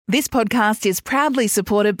This podcast is proudly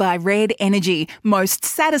supported by Red Energy. Most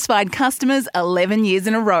satisfied customers 11 years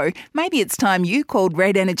in a row. Maybe it's time you called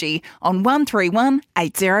Red Energy on 131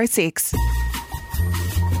 806.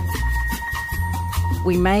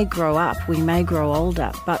 We may grow up, we may grow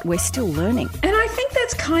older, but we're still learning. And I think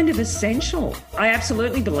that's kind of essential. I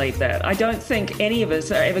absolutely believe that. I don't think any of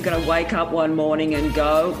us are ever going to wake up one morning and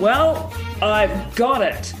go, well, I've got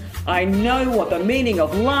it. I know what the meaning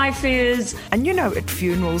of life is. And you know, at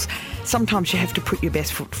funerals, sometimes you have to put your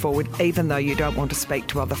best foot forward, even though you don't want to speak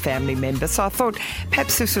to other family members. So I thought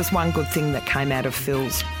perhaps this was one good thing that came out of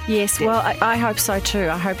Phil's Yes, death. well, I hope so too.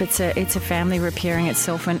 I hope it's a family repairing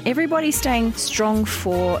itself and everybody staying strong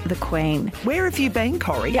for the Queen. Where have you been,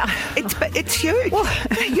 Corrie? Yeah. It's you. Well,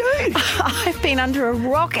 you. I've been under a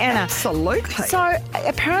rock, Anna. Absolutely. So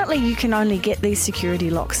apparently you can only get these security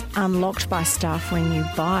locks unlocked by staff when you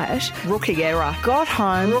buy it. Rookie error. Got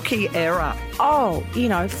home. Rookie error. Oh,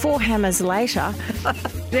 4 hammers later.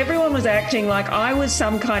 Everyone was acting like I was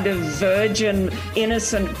some kind of virgin,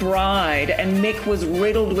 innocent bride and Mick was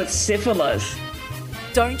riddled with syphilis.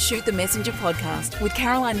 Don't Shoot the Messenger podcast with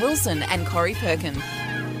Caroline Wilson and Corrie Perkins.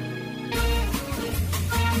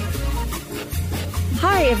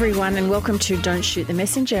 Hi everyone and welcome to Don't Shoot the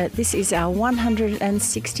Messenger. This is our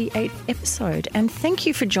 168th episode and thank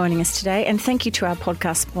you for joining us today and thank you to our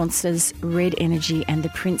podcast sponsors Red Energy and the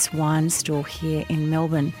Prince Wine Store here in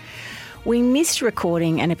Melbourne. We missed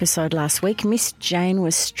recording an episode last week. Miss Jane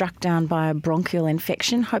was struck down by a bronchial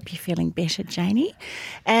infection. Hope you're feeling better, Janie.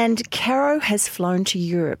 And Caro has flown to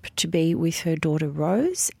Europe to be with her daughter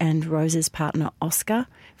Rose and Rose's partner Oscar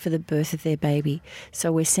for the birth of their baby.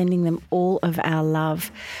 So we're sending them all of our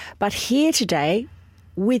love. But here today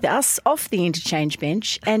with us off the interchange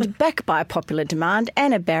bench and back by popular demand,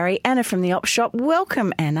 Anna Barry, Anna from the Op Shop.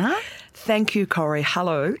 Welcome, Anna. Thank you, Corrie.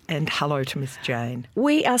 Hello, and hello to Miss Jane.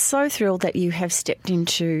 We are so thrilled that you have stepped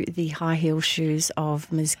into the high heel shoes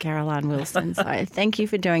of Ms. Caroline Wilson. So thank you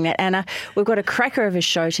for doing that, Anna. We've got a cracker of a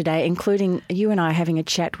show today, including you and I having a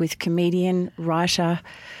chat with comedian, writer,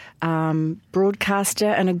 broadcaster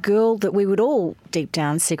and a girl that we would all deep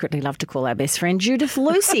down secretly love to call our best friend, Judith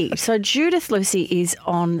Lucy. So Judith Lucy is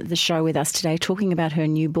on the show with us today talking about her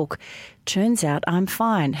new book, Turns Out I'm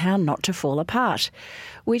Fine, How Not to Fall Apart,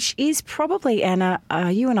 which is probably, Anna,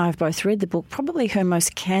 you and I have both read the book, probably her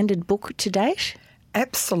most candid book to date.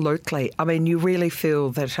 Absolutely. I mean, you really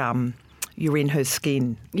feel that you're in her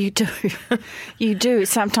skin. You do. You do.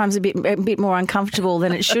 Sometimes a bit more uncomfortable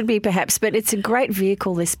than it should be, perhaps. But it's a great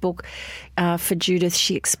vehicle, this book, for Judith.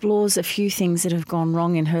 She explores a few things that have gone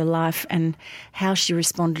wrong in her life and how she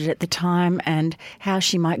responded at the time and how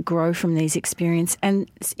she might grow from these experiences.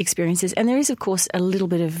 And there is, of course, a little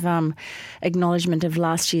bit of acknowledgement of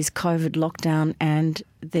last year's COVID lockdown and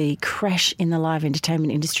the crash in the live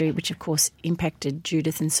entertainment industry, which, of course, impacted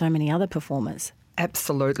Judith and so many other performers.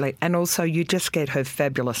 Absolutely. And also you just get her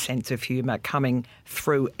fabulous sense of humour coming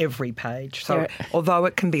through every page. So although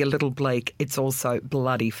it can be a little bleak, it's also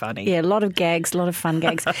bloody funny. Yeah, a lot of gags, a lot of fun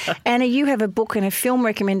gags. Anna, you have a book and a film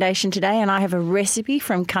recommendation today and I have a recipe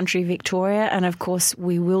from country Victoria and, of course,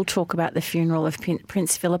 we will talk about the funeral of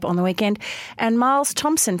Prince Philip on the weekend. And Miles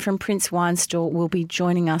Thompson from Prince Wine Store will be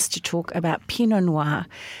joining us to talk about Pinot Noir.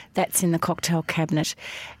 That's in the cocktail cabinet.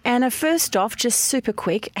 Anna, first off, just super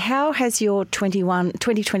quick, how has your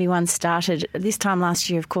 2021 started? This time last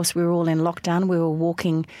year, of course, we were all in lockdown. We were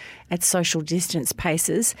walking at social distance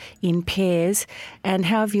paces in pairs. And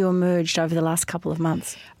how have you emerged over the last couple of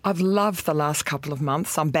months? I've loved the last couple of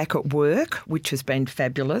months. I'm back at work, which has been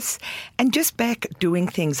fabulous, and just back doing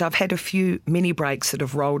things. I've had a few mini breaks that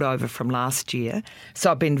have rolled over from last year, so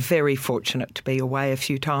I've been very fortunate to be away a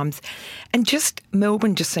few times. And just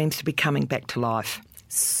Melbourne just seems to be coming back to life.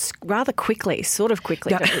 Rather quickly, sort of quickly,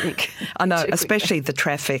 don't you think? I know, especially the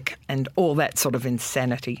traffic and all that sort of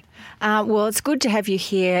insanity. Well, it's good to have you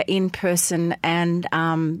here in person and,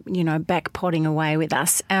 back podding away with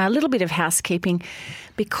us. A little bit of housekeeping.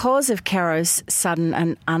 Because of Caro's sudden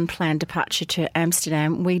and unplanned departure to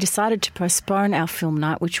Amsterdam, we decided to postpone our film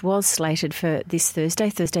night, which was slated for this Thursday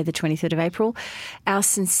the 23rd of April. Our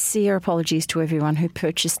sincere apologies to everyone who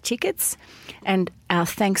purchased tickets and our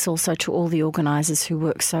thanks also to all the organisers who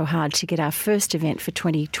worked so hard to get our first event for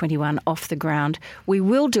 2021 off the ground. We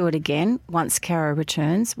will do it again once Caro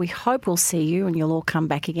returns. We hope we'll see you and you'll all come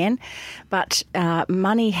back again. But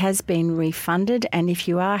money has been refunded, and if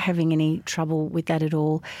you are having any trouble with that at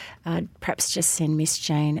all, perhaps just send Miss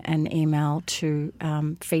Jane an email to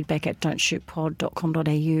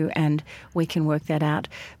feedback@don'tshootpod.com.au and we can work that out.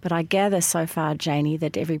 But I gather so far, Janie,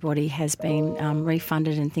 that everybody has been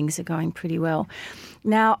refunded and things are going pretty well.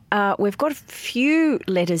 Now, we've got a few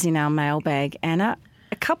letters in our mailbag, Anna.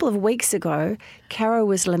 A couple of weeks ago, Caro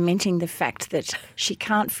was lamenting the fact that she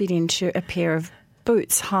can't fit into a pair of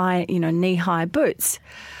boots, knee-high boots.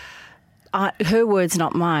 Her words,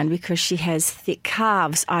 not mine, because she has thick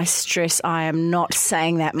calves. I stress I am not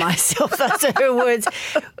saying that myself. Those are her words.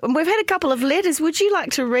 We've had a couple of letters. Would you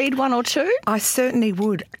like to read one or two? I certainly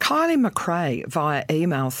would. Kylie McRae via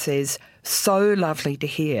email says, so lovely to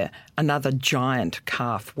hear another giant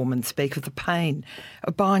calf woman speak of the pain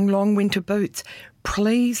of buying long winter boots.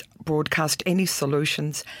 Please broadcast any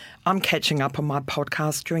solutions. I'm catching up on my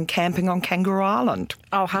podcast during camping on Kangaroo Island.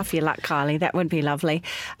 Oh, half your luck, Kylie. That would be lovely.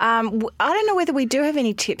 I don't know whether we do have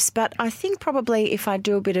any tips, but I think probably if I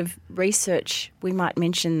do a bit of research, we might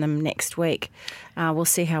mention them next week. We'll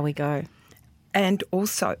see how we go. And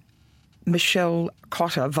also, Michelle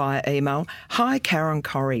Cotter via email. Hi, Karen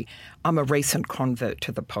Corrie. I'm a recent convert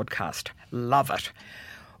to the podcast. Love it.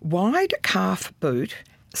 Wide calf boot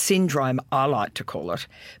syndrome, I like to call it.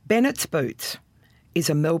 Bennett's Boots is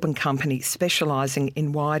a Melbourne company specialising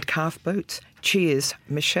in wide calf boots. Cheers,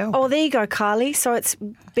 Michelle. Oh, there you go, Kylie. So it's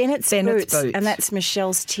Bennett's Boots, and that's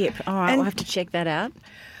Michelle's tip. All right, we'll have to check that out.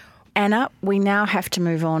 Anna, we now have to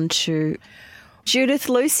move on to Judith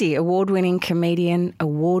Lucy, award-winning comedian,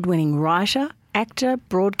 award-winning writer, actor,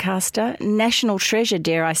 broadcaster, national treasure,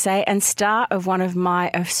 dare I say, and star of one of my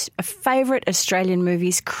favourite Australian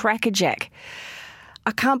movies, Crackerjack.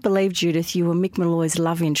 I can't believe, Judith, you were Mick Malloy's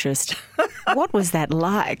love interest. What was that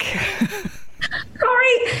like?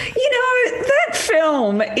 Corrie, that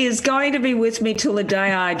film is going to be with me till the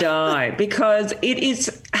day I die because it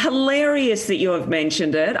is hilarious that you have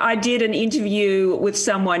mentioned it. I did an interview with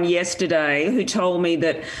someone yesterday who told me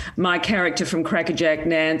that my character from Crackerjack,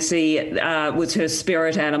 Nancy, was her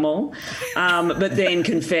spirit animal, but then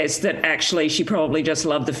confessed that actually she probably just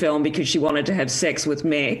loved the film because she wanted to have sex with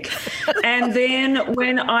Mick. And then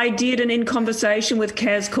when I did an In Conversation with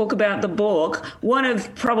Kaz Cook about the book, one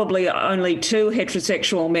of probably only two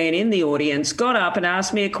heterosexual men in the audience got up and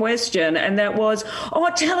asked me a question, and that was,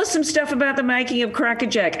 tell us some stuff about the making of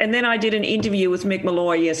Crackerjack. And then I did an interview with Mick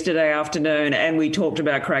Malloy yesterday afternoon and we talked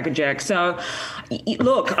about Crackerjack. So,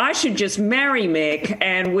 look, I should just marry Mick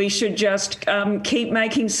and we should just keep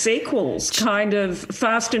making sequels, kind of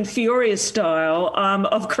Fast and Furious style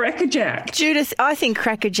of Crackerjack. Judith, I think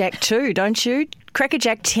Crackerjack 2, don't you?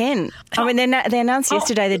 Crackerjack 10. I mean, they announced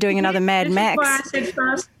yesterday they're doing another Mad Max. Why I said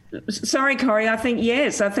fast. Sorry, Corrie, I think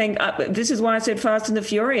yes. I think this is why I said Fast and the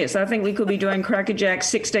Furious. I think we could be doing Crackerjack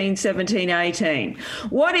 16, 17, 18.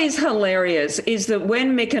 What is hilarious is that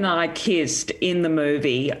when Mick and I kissed in the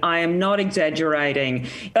movie, I am not exaggerating,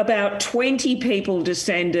 about 20 people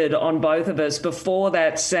descended on both of us before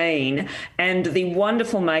that scene, and the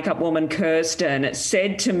wonderful makeup woman Kirsten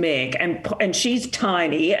said to Mick, and she's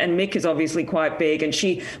tiny and Mick is obviously quite big, and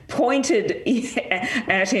she pointed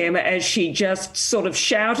at him as she just sort of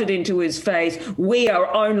shouted into his face, "We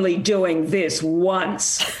are only doing this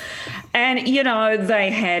once." And, they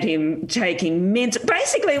had him taking mints.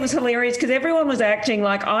 Basically, it was hilarious because everyone was acting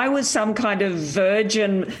like I was some kind of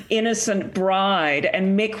virgin, innocent bride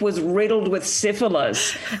and Mick was riddled with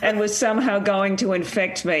syphilis and was somehow going to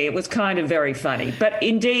infect me. It was kind of very funny. But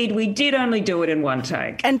indeed, we did only do it in one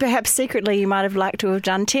take. And perhaps secretly you might have liked to have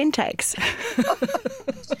done 10 takes.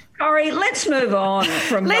 Corrie, let's move on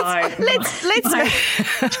from my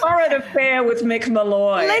torrid affair with Mick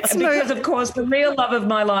Malloy. Because, of course, the real love of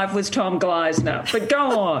my life was Tom Gleisner. But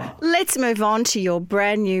go on. Let's move on to your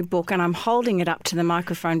brand new book, and I'm holding it up to the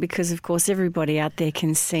microphone because, of course, everybody out there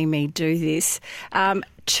can see me do this.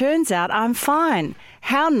 Turns out I'm fine.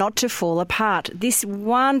 How not to fall apart. This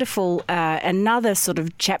wonderful, another sort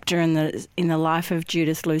of chapter in the life of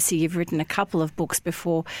Judith Lucy. You've written a couple of books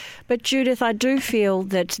before, but Judith, I do feel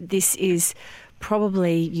that this is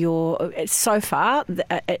probably your, so far,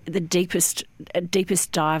 the deepest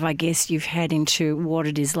dive, I guess, you've had into what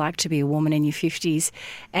it is like to be a woman in your 50s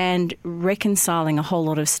and reconciling a whole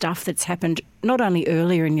lot of stuff that's happened not only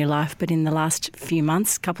earlier in your life but in the last few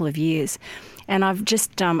months, couple of years. And I've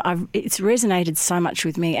just, it's resonated so much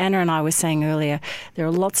with me. Anna and I were saying earlier, there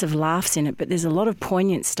are lots of laughs in it, but there's a lot of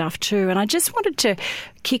poignant stuff too. And I just wanted to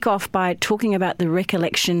kick off by talking about the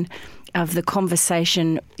recollection of the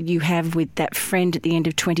conversation you have with that friend at the end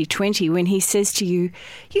of 2020 when he says to you,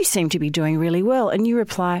 "You seem to be doing really well," and you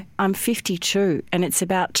reply, "I'm 52 and it's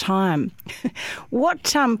about time." What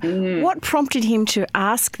prompted him to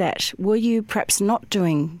ask that? Were you perhaps not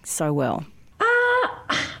doing so well?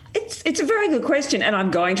 It's a very good question, and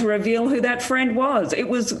I'm going to reveal who that friend was. It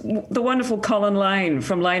was the wonderful Colin Lane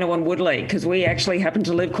from Lano and Woodley, because we actually happened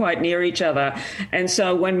to live quite near each other. And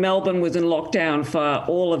so when Melbourne was in lockdown for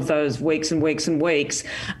all of those weeks and weeks and weeks,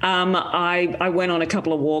 I went on a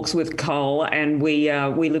couple of walks with Cole, and we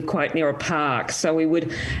lived quite near a park. So we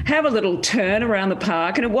would have a little turn around the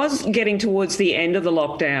park, and it was getting towards the end of the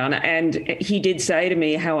lockdown. And he did say to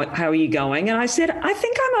me, how are you going? And I said, I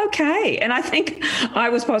think I'm okay. And I think I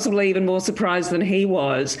was possibly even more surprised than he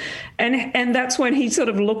was. And that's when he sort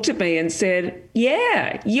of looked at me and said,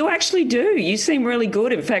 "Yeah, you actually do. You seem really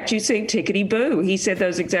good. In fact, you seem tickety-boo." He said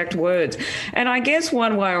those exact words. And I guess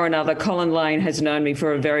one way or another, Colin Lane has known me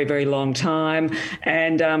for a very, very long time.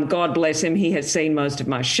 And God bless him, he has seen most of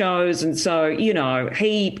my shows. And so, you know,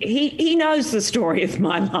 he knows the story of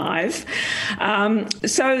my life.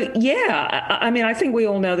 So, yeah, I mean, I think we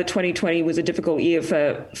all know that 2020 was a difficult year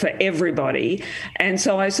for everybody. And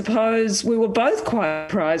so I suppose we were both quite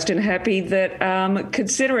surprised and happy that,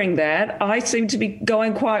 considering that, I seem to be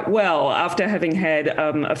going quite well after having had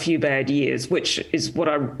a few bad years, which is what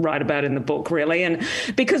I write about in the book, really. And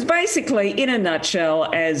because basically, in a nutshell,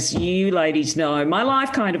 as you ladies know, my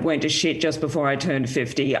life kind of went to shit just before I turned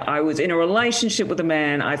 50. I was in a relationship with a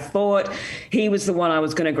man. I thought he was the one I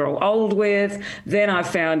was going to grow old with. Then I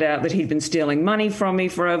found out that he'd been stealing money from me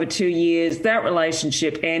for over 2 years. That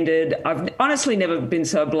relationship ended. I've honestly never been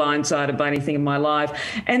so blindsided by anything in my life.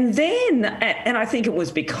 And then, and I think it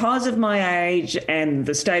was because of my age and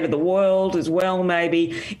the state of the world as well,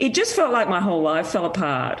 maybe, it just felt like my whole life fell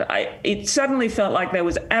apart. It suddenly felt like there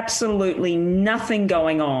was absolutely nothing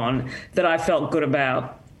going on that I felt good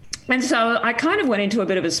about. And so I kind of went into a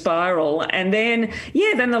bit of a spiral. And then,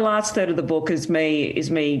 then the last third of the book is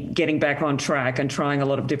me getting back on track and trying a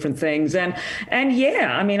lot of different things. And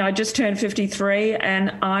yeah, I mean, I just turned 53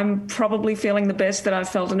 and I'm probably feeling the best that I've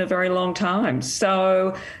felt in a very long time.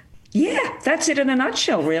 So yeah, that's it in a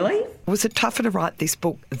nutshell, really. Was it tougher to write this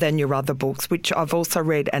book than your other books, which I've also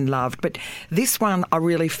read and loved? But this one, I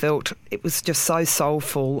really felt it was just so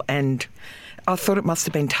soulful, and I thought it must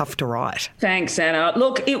have been tough to write. Thanks, Anna.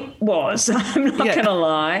 Look, it was. I'm not going to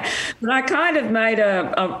lie. But I kind of made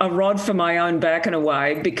a rod for my own back in a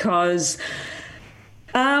way because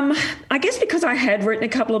I guess because I had written a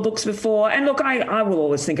couple of books before. And look, I will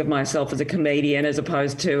always think of myself as a comedian as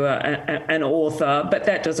opposed to an author, but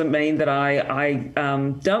that doesn't mean that I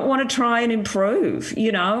don't want to try and improve.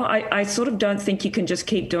 You know, I sort of don't think you can just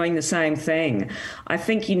keep doing the same thing. I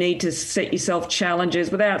think you need to set yourself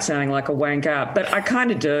challenges without sounding like a wanker, but I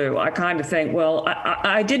kind of do. I kind of think, well,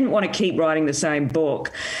 I didn't want to keep writing the same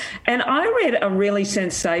book. And I read a really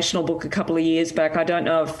sensational book a couple of years back. I don't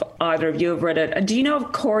know if either of you have read it. Do you know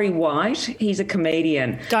of Corey White? He's a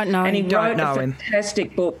comedian. Don't know him. And he wrote a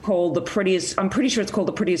fantastic book called The Prettiest, I'm pretty sure it's called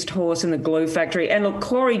The Prettiest Horse in the Glue Factory. And look,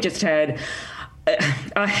 Corey just had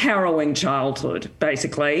a harrowing childhood,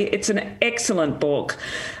 basically. It's an excellent book.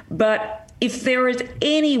 But if there is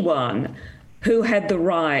anyone who had the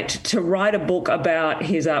right to write a book about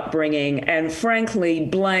his upbringing and frankly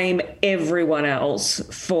blame everyone else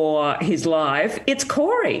for his life, it's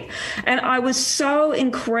Corey. And I was so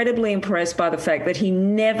incredibly impressed by the fact that he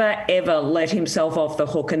never, ever let himself off the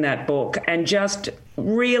hook in that book and just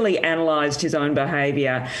really analysed his own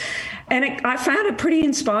behaviour. And I found it pretty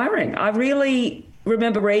inspiring. I really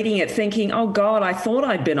remember reading it thinking, oh God, I thought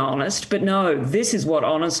I'd been honest, but no, this is what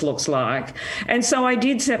honest looks like. And so I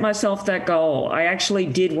did set myself that goal. I actually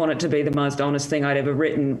did want it to be the most honest thing I'd ever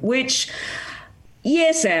written, which,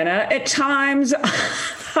 yes, Anna, at times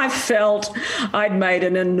I felt I'd made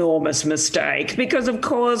an enormous mistake because, of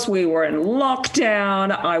course, we were in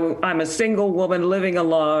lockdown. I'm a single woman living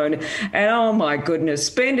alone. And, oh, my goodness,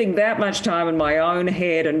 spending that much time in my own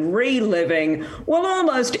head and reliving, well,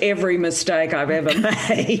 almost every mistake I've ever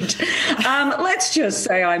made. Let's just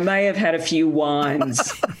say I may have had a few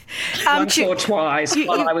wines once or twice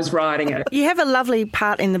while I was writing it. You have a lovely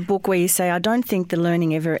part in the book where you say, I don't think the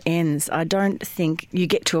learning ever ends. I don't think you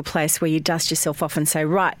get to a place where you dust yourself off and say,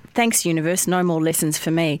 right, thanks, universe, no more lessons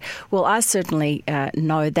for me. Well, I certainly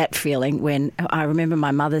know that feeling when I remember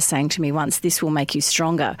my mother saying to me once, this will make you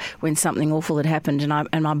stronger, when something awful had happened, and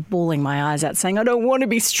I'm bawling my eyes out saying, I don't want to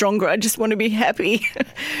be stronger, I just want to be happy.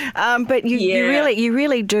 But you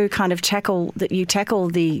really do kind of tackle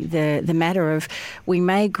the matter of we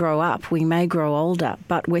may grow up, we may grow older,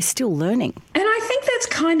 but we're still learning. And I think that's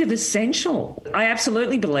kind of essential. I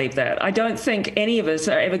absolutely believe that. I don't think any of us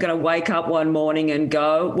are ever going to wake up one morning and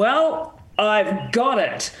go, well, I've got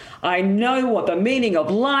it. I know what the meaning of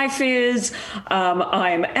life is. I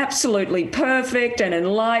am absolutely perfect and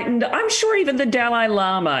enlightened. I'm sure even the Dalai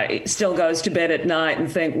Lama still goes to bed at night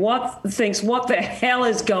and thinks, what the hell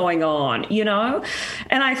is going on, you know?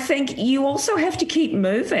 And I think you also have to keep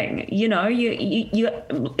moving, you know,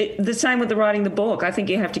 the same with the writing the book. I think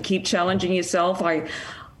you have to keep challenging yourself.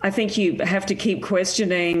 I think you have to keep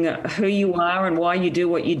questioning who you are and why you do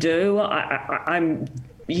what you do. I'm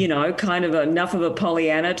you know, kind of enough of a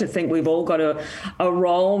Pollyanna to think we've all got a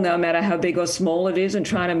role, no matter how big or small it is, in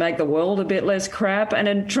trying to make the world a bit less crap and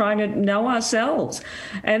in trying to know ourselves.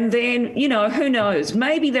 And then, you know, who knows?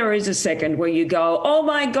 Maybe there is a second where you go, oh,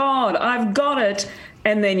 my God, I've got it.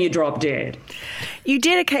 And then you drop dead. You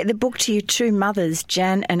dedicate the book to your two mothers,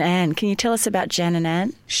 Jan and Anne. Can you tell us about Jan and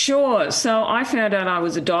Anne? Sure. So I found out I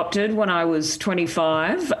was adopted when I was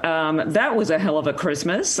 25. That was a hell of a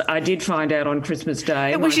Christmas. I did find out on Christmas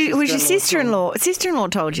Day. It was your sister-in-law. Sister-in-law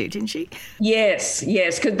told you, didn't she? Yes.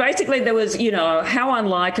 Because basically there was, you know, how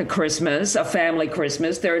unlike a Christmas, a family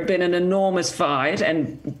Christmas. There had been an enormous fight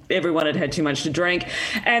and everyone had had too much to drink.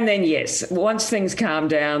 And then, yes, once things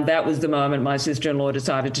calmed down, that was the moment my sister-in-law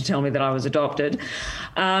decided to tell me that I was adopted.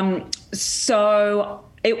 So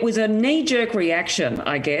it was a knee-jerk reaction,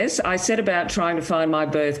 I guess. I set about trying to find my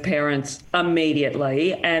birth parents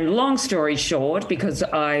immediately. And long story short, because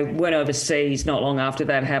I went overseas not long after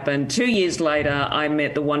that happened, 2 years later, I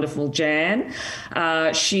met the wonderful Jan.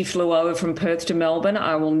 She flew over from Perth to Melbourne.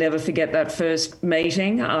 I will never forget that first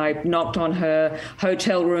meeting. I knocked on her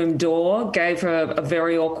hotel room door, gave her a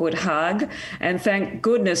very awkward hug, and thank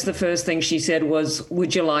goodness the first thing she said was,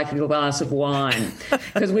 "Would you like a glass of wine?"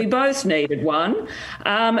 Because we both needed one.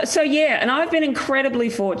 And I've been incredibly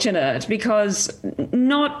fortunate because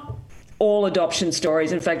not all adoption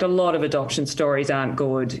stories, in fact, a lot of adoption stories aren't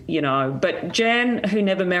good, you know. But Jan, who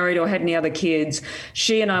never married or had any other kids,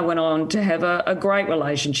 she and I went on to have a great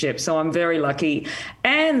relationship. So I'm very lucky.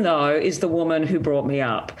 Anne, though, is the woman who brought me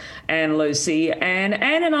up, Anne Lucy. And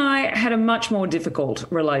Anne and I had a much more difficult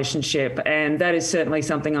relationship. And that is certainly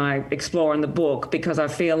something I explore in the book because I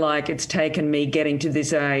feel like it's taken me getting to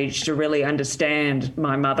this age to really understand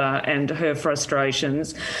my mother and her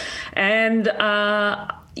frustrations. And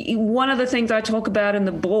one of the things I talk about in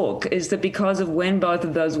the book is that because of when both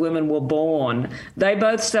of those women were born, they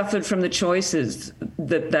both suffered from the choices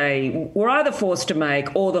that they were either forced to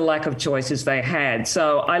make or the lack of choices they had.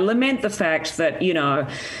 So I lament the fact that, you know,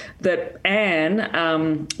 that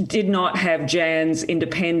Anne did not have Jan's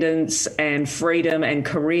independence and freedom and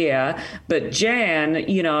career, but Jan,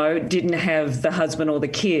 you know, didn't have the husband or the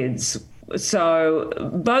kids. So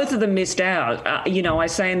both of them missed out. You know, I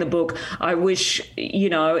say in the book, I wish, you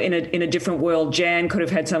know, in a different world, Jan could have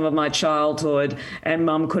had some of my childhood and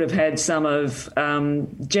Mum could have had some of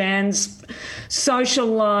Jan's social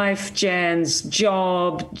life, Jan's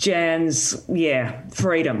job, Jan's,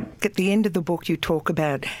 freedom. At the end of the book, you talk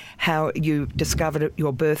about how you discovered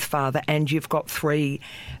your birth father and you've got 3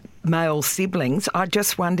 male siblings. I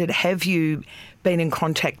just wondered, have you been in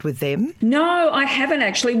contact with them? No, I haven't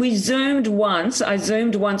actually. We Zoomed once. I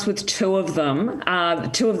Zoomed once with 2 of them.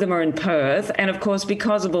 2 of them are in Perth. And of course,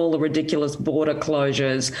 because of all the ridiculous border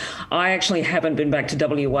closures, I actually haven't been back to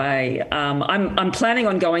WA. I'm planning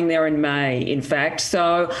on going there in May, in fact.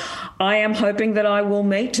 So I am hoping that I will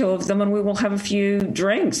meet 2 of them and we will have a few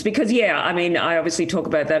drinks. Because, I obviously talk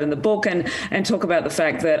about that in the book and talk about the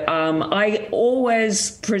fact that I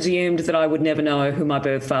always presumed that I would never know who my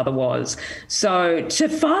birth father was. So to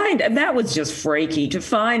find, and that was just freaky, to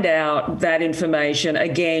find out that information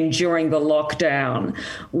again during the lockdown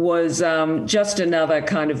was just another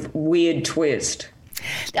kind of weird twist.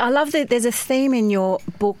 I love that there's a theme in your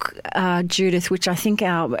book, Judith, which I think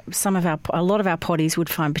a lot of our poddies would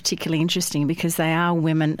find particularly interesting because they are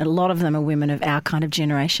women. A lot of them are women of our kind of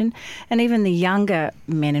generation, and even the younger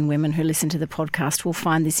men and women who listen to the podcast will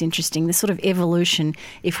find this interesting. The sort of evolution,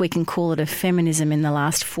 if we can call it, of feminism in the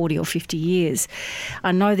last 40 or 50 years.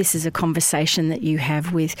 I know this is a conversation that you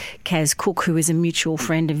have with Kaz Cook, who is a mutual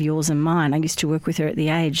friend of yours and mine. I used to work with her at The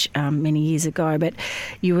Age many years ago, but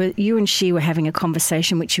you and she were having a conversation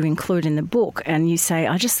observation which you include in the book, and you say,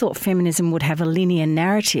 I just thought feminism would have a linear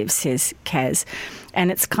narrative, says Kaz. And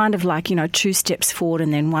it's kind of like, 2 steps forward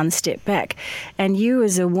and then 1 step back. And you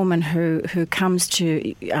as a woman who comes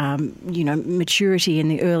to, maturity in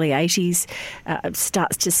the early 80s,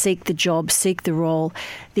 starts to seek the job, seek the role,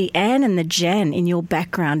 the Anne and the Jan in your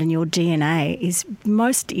background and your DNA is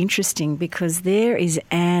most interesting, because there is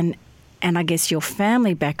Anne, and I guess your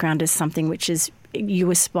family background is something which is,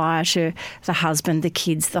 you aspire to the husband, the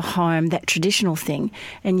kids, the home, that traditional thing,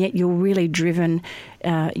 and yet you're really driven,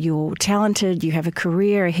 you're talented, you have a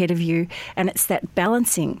career ahead of you, and it's that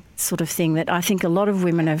balancing sort of thing that I think a lot of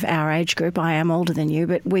women of our age group, I am older than you,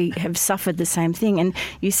 but we have suffered the same thing. And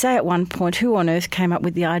you say at one point, who on earth came up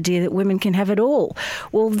with the idea that women can have it all?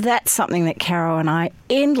 Well, that's something that Caro and I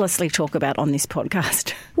endlessly talk about on this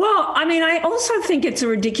podcast. Well, I also think it's a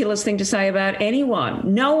ridiculous thing to say about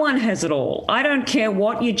anyone. No one has it all. I don't care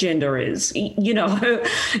what your gender is.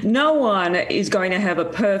 No one is going to have a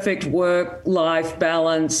perfect work-life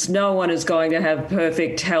balance. No one is going to have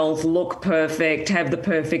perfect health, look perfect, have the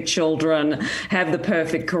perfect children, have the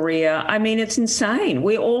perfect career. It's insane.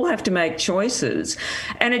 We all have to make choices.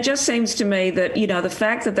 And it just seems to me that, the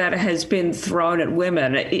fact that has been thrown at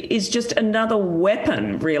women is just another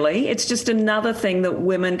weapon, really. It's just another thing that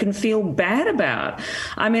women can feel bad about.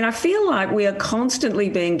 I feel like we are constantly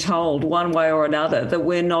being told one way or another that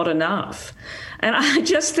we're not enough. And I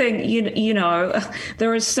just think,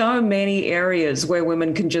 there are so many areas where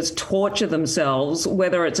women can just torture themselves,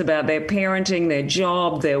 whether it's about their parenting, their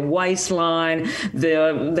job, their waistline,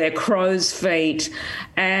 their crow's feet.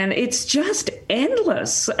 And it's just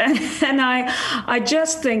endless. And I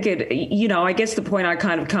just think I guess the point I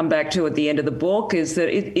kind of come back to at the end of the book is that,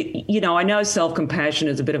 I know self-compassion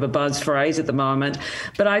is a bit of a buzz phrase at the moment,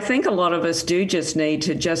 but I think a lot of us do just need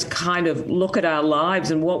to just kind of look at our lives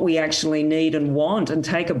and what we actually need and want, and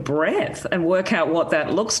take a breath and work out what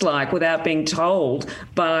that looks like without being told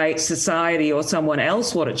by society or someone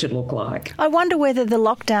else what it should look like. I wonder whether the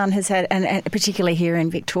lockdown has had, and particularly here in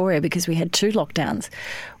Victoria, because we had 2 lockdowns,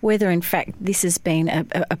 whether in fact this has been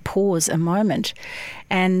a pause, a moment.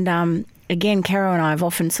 And again, Caro and I have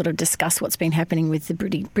often sort of discussed what's been happening with the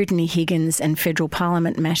Brittany Higgins and federal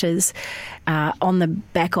parliament matters on the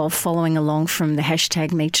back of following along from the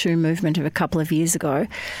 #MeToo movement of a couple of years ago,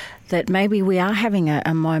 that maybe we are having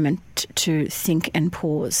a moment to think and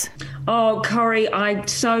pause. Oh, Corrie, I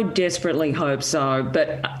so desperately hope so.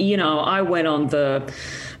 But, I went on the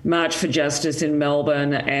March for Justice in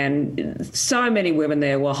Melbourne, and so many women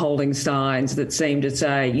there were holding signs that seemed to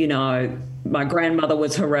say, my grandmother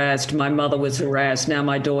was harassed, my mother was harassed, now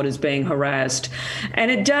my daughter's being harassed. And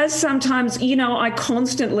it does sometimes, I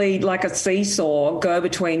constantly, like a seesaw, go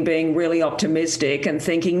between being really optimistic and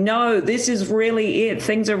thinking, no, this is really it,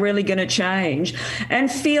 things are really going to change,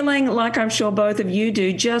 and feeling like I'm sure both of you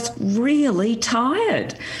do, just really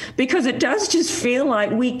tired, because it does just feel like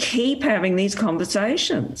we keep having these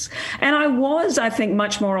conversations. And I think,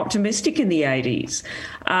 much more optimistic in the 80s.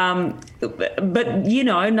 But,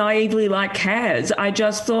 naively like Kaz, I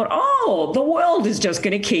just thought, the world is just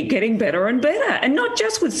going to keep getting better and better. And not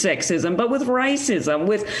just with sexism, but with racism,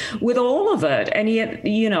 with all of it. And yet,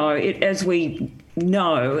 as we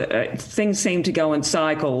know, things seem to go in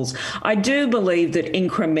cycles. I do believe that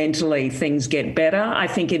incrementally things get better. I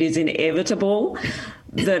think it is inevitable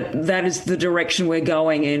that is the direction we're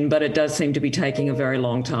going in, but it does seem to be taking a very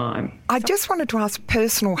long time. I just wanted to ask,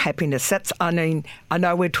 personal happiness. I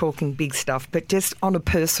know we're talking big stuff, but just on a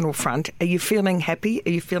personal front, are you feeling happy? Are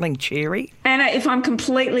you feeling cheery? Anna, if I'm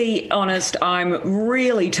completely honest, I'm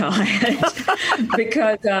really tired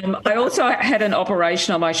because I also had an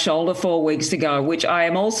operation on my shoulder 4 weeks ago, which I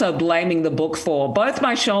am also blaming the book for. Both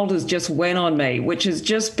my shoulders just went on me, which has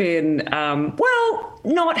just been,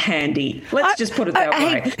 not handy. Let's just put it that way.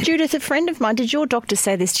 Hey, Judith, a friend of mine, did your doctor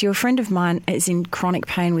say this to you? A friend of mine is in chronic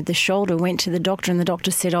pain with the shoulder, went to the doctor, and the doctor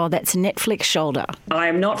said, that's a Netflix shoulder. I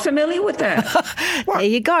am not familiar with that. There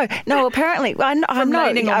you go. No, apparently, I'm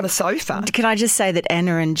leaning on the sofa. Can I just say that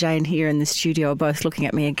Anna and Jane here in the studio are both looking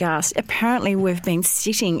at me aghast. Apparently, we've been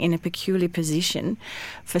sitting in a peculiar position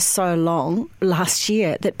for so long last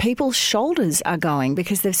year that people's shoulders are going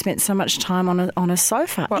because they've spent so much time on a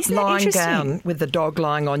sofa. Isn't that lying interesting? Down with the dog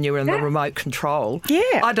lying on you and the remote control.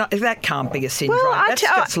 Yeah. That can't be a syndrome. Well, that's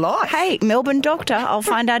just life. Hey, Melbourne doctor, I'll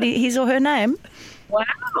find out his or her name.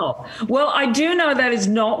 Wow. Well, I do know that is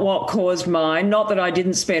not what caused mine. Not that I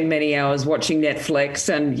didn't spend many hours watching Netflix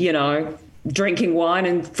and, drinking wine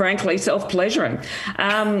and, frankly, self-pleasuring,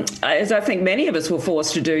 as I think many of us were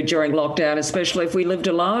forced to do during lockdown, especially if we lived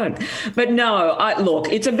alone. But no,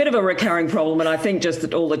 look, it's a bit of a recurring problem, and I think just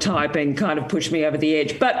that all the typing kind of pushed me over the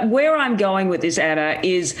edge. But where I'm going with this, Anna,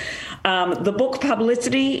 is the book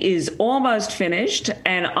publicity is almost finished,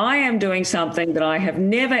 and I am doing something that I have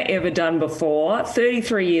never, ever done before.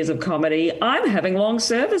 33 years of comedy. I'm having long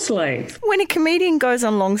service leave. When a comedian goes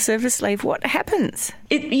on long service leave, what happens?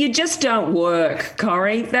 You just don't work,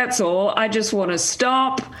 Corrie. That's all. I just want to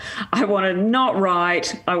stop. I want to not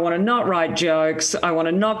write. I want to not write jokes. I want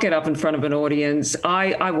to not get up in front of an audience.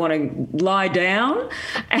 I want to lie down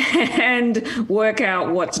and work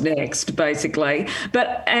out what's next, basically.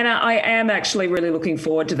 But Anna, I am actually really looking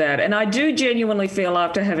forward to that. And I do genuinely feel,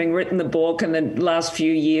 after having written the book and the last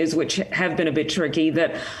few years, which have been a bit tricky,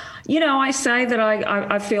 that I say that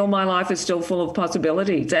I feel my life is still full of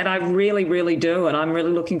possibilities, and I really, really do, and I'm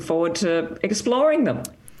really looking forward to exploring them.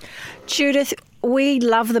 Judith, we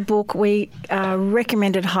love the book. We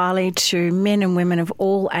recommend it highly to men and women of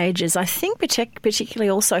all ages. I think particularly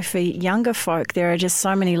also for younger folk, there are just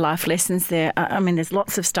so many life lessons there. I mean, there's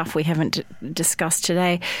lots of stuff we haven't discussed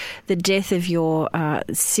today. The death of your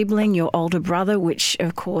sibling, your older brother, which,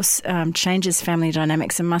 of course, changes family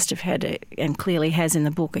dynamics and must have had, and clearly has in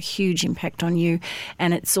the book, a huge impact on you.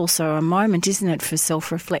 And it's also a moment, isn't it, for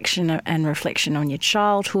self-reflection and reflection on your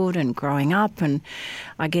childhood and growing up. And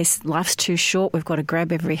I guess life's too short. We've got to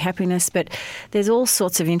grab every happiness. But there's all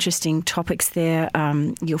sorts of interesting topics there.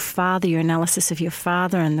 Your father, your analysis of your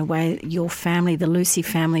father and the way your family, the Lucy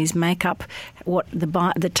families, make up what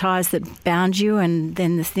the ties that bound you, and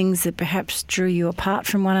then the things that perhaps drew you apart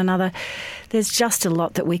from one another. There's just a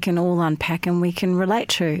lot that we can all unpack and we can relate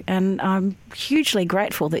to. And I'm hugely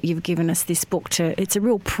grateful that you've given us this book it's a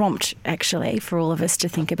real prompt, actually, for all of us to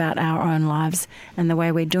think about our own lives and the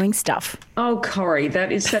way we're doing stuff. Oh, Corrie,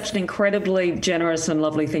 that is such an incredibly generous and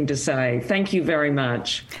lovely thing to say. Thank you very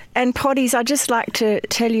much. And Poddies, I'd just like to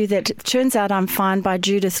tell you that it turns out I'm Fine by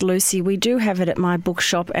Judith Lucy. We do have it at my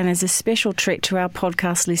bookshop, and as a special treat to our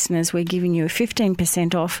podcast listeners, we're giving you a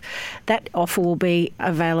 15% off. That offer will be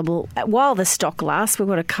available while the stock lasts. We've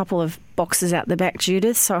got a couple of boxes out the back,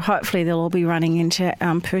 Judith, so hopefully they'll all be running in to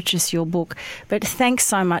purchase your book. But thanks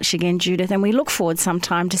so much again, Judith, and we look forward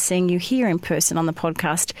sometime to seeing you here in person on the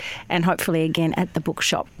podcast and hopefully again at the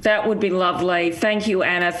bookshop. That would be lovely. Thank you,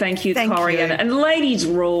 Anna. Thank you, Corrie. And ladies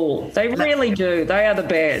rule. They really do. They are the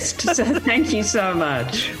best. So thank you so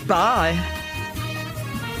much. Bye.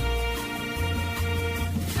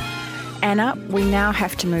 Anna, we now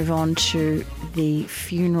have to move on to the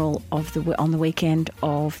funeral on the weekend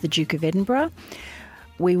of the Duke of Edinburgh.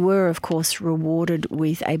 We were, of course, rewarded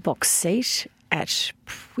with a box seat at,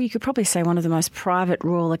 you could probably say, one of the most private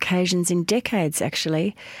royal occasions in decades,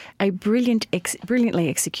 actually. A brilliantly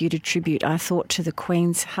executed tribute, I thought, to the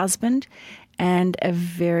Queen's husband, and a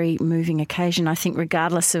very moving occasion. I think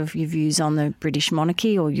regardless of your views on the British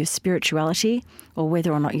monarchy or your spirituality or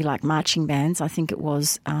whether or not you like marching bands, I think it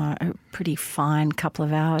was a pretty fine couple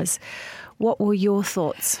of hours. What were your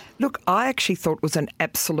thoughts? Look, I actually thought it was an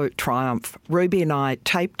absolute triumph. Ruby and I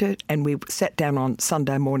taped it and we sat down on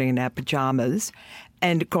Sunday morning in our pyjamas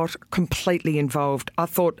and got completely involved. I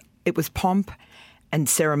thought it was pomp and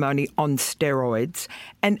ceremony on steroids.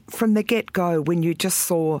 And from the get-go, when you just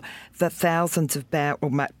saw the thousands of bowed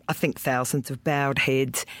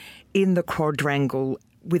heads in the quadrangle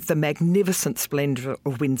with the magnificent splendour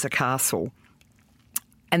of Windsor Castle,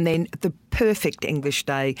 and then the perfect English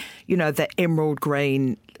day, the emerald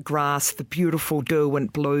green grass, the beautiful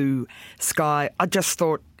Derwent blue sky. I just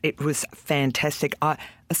thought it was fantastic. I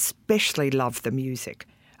especially loved the music.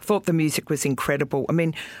 I thought the music was incredible. I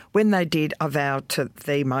mean, when they did I Vow to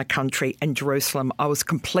Thee, My Country and Jerusalem, I was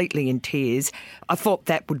completely in tears. I thought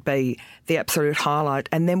that would be the absolute highlight.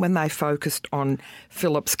 And then when they focused on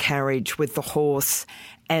Philip's carriage with the horse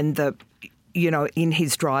and in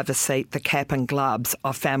his driver's seat, the cap and gloves,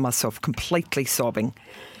 I found myself completely sobbing.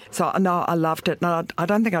 So, no, I loved it. No, I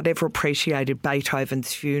don't think I'd ever appreciated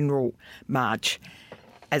Beethoven's funeral march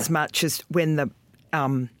as much as when the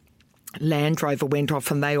Land Rover went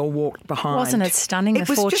off and they all walked behind. Wasn't it stunning? The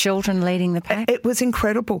four children leading the pack. It was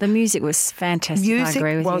incredible. The music was fantastic. I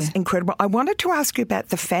agree with you. Music was incredible. I wanted to ask you about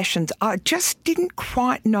the fashions. I just didn't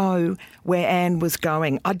quite know where Anne was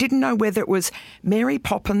going. I didn't know whether it was Mary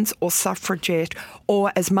Poppins or suffragette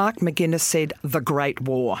or, as Mark McGuinness said, the Great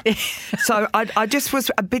War. So I just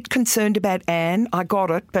was a bit concerned about Anne. I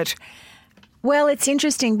got it, but Well, it's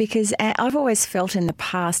interesting because I've always felt in the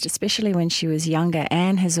past, especially when she was younger,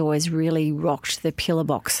 Anne has always really rocked the pillar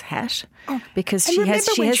box hat because and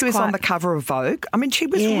she was on the cover of Vogue. I mean, she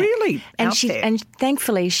was really out there. And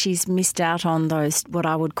thankfully, she's missed out on those what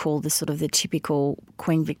I would call the sort of the typical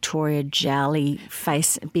Queen Victoria jowly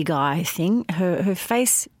face, big eye thing. Her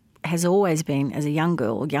face has always been, as a young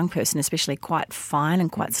girl, a young person especially, quite fine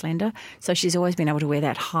and quite slender. So she's always been able to wear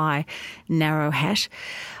that high, narrow hat.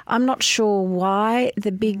 I'm not sure why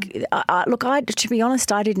the big to be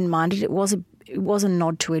honest, I didn't mind it. It was a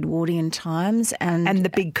nod to Edwardian times and the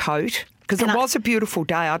big coat. Because it was a beautiful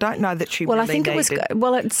day. I don't know that she really needed...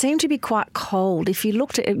 it seemed to be quite cold. If you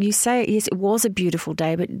looked at it, you say, yes, it was a beautiful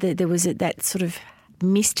day, but there was that sort of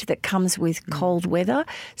mist that comes with cold weather.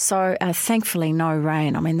 So thankfully no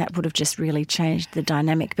rain. I mean, that would have just really changed the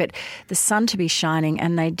dynamic. But the sun to be shining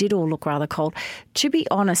and they did all look rather cold. To be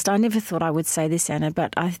honest, I never thought I would say this, Anna,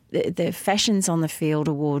 but the Fashions on the Field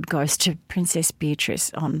award goes to Princess Beatrice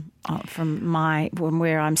from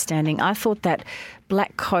where I'm standing. I thought that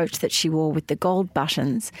black coat that she wore with the gold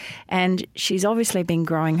buttons, and she's obviously been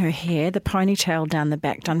growing her hair, the ponytail down the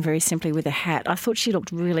back done very simply with a hat. I thought she looked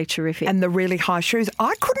really terrific. And the really high shoes.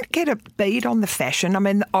 I couldn't get a bead on the fashion. I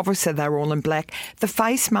mean, obviously they were all in black. The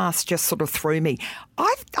face mask just sort of threw me.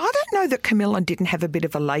 I don't know that Camilla didn't have a bit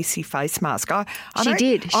of a lacy face mask. She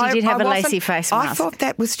did have a lacy face mask. I thought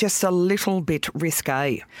that was just a little bit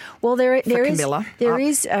risque. Well, there is Camilla.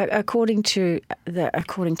 according to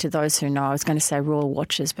those who know, I was going to say royal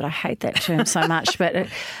watchers, but I hate that term so much. But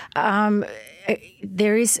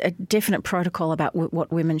there is a definite protocol about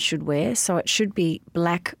what women should wear. So it should be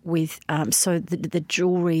black with so the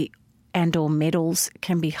jewellery and or medals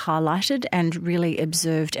can be highlighted and really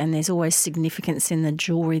observed, and there's always significance in the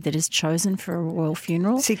jewellery that is chosen for a royal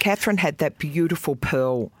funeral. See, Catherine had that beautiful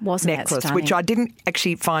pearl necklace, which I didn't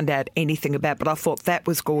actually find out anything about, but I thought that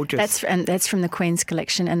was gorgeous. That's from the Queen's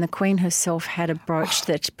collection, and the Queen herself had a brooch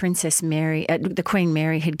that Princess Mary, the Queen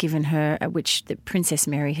Mary had given her, which the Princess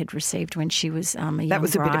Mary had received when she was a young bride. That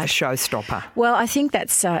was a bit of a showstopper. Well, I think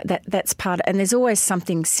that's part, and there's always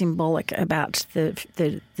something symbolic about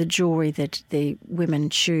the jewellery that the women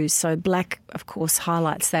choose. So black, of course,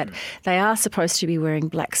 highlights that. They are supposed to be wearing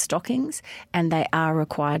black stockings and they are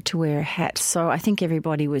required to wear a hat. So I think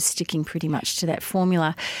everybody was sticking pretty much to that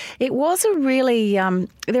formula. It was a really, there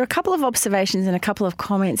are a couple of observations and a couple of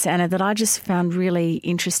comments, Anna, that I just found really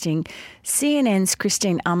interesting. CNN's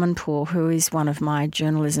Christine Amanpour, who is one of my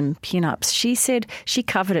journalism pin-ups, she said, she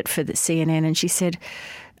covered it for the CNN, and she said,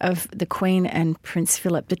 of the Queen and Prince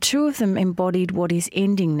Philip, the two of them embodied what is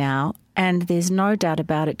ending now, and there's no doubt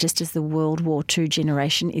about it, just as the World War II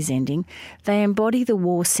generation is ending. They embody the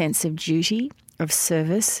war sense of duty, of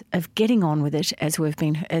service, of getting on with it, as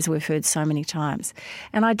we've heard so many times.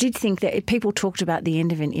 And I did think that people talked about the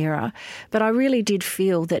end of an era, but I really did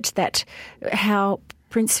feel that how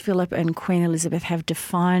Prince Philip and Queen Elizabeth have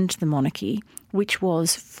defined the monarchy, which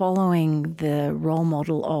was following the role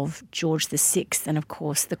model of George VI and, of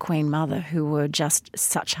course, the Queen Mother, who were just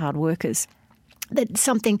such hard workers.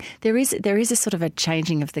 There is a sort of a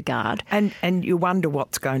changing of the guard. And you wonder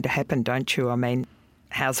what's going to happen, don't you? I mean,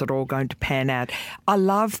 how's it all going to pan out? I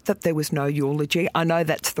love that there was no eulogy. I know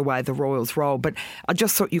that's the way the royals roll, but I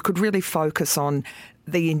just thought you could really focus on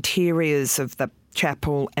the interiors of the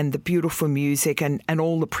chapel and the beautiful music and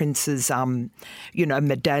all the prince's,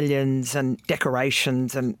 medallions and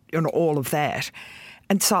decorations and all of that.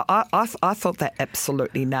 And so I thought that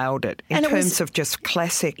absolutely nailed it in terms of just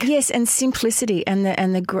classic. Yes, and simplicity and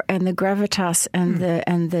the gravitas and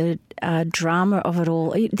the drama of it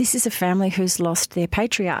all. This is a family who's lost their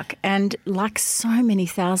patriarch, and like so many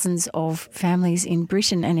thousands of families in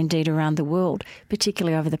Britain and indeed around the world,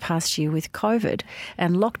 particularly over the past year with COVID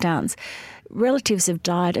and lockdowns, relatives have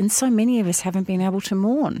died, and so many of us haven't been able to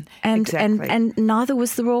mourn. And neither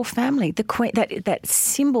was the royal family. The Queen, that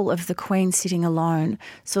symbol of the Queen sitting alone,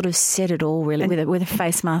 sort of said it all, really, with a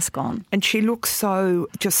face mask on. And she looks so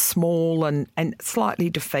just small and slightly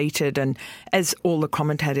defeated. And as all the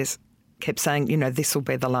commentators kept saying, this will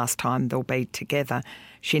be the last time they'll be together,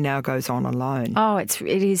 she now goes on alone. Oh, it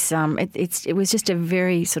was just a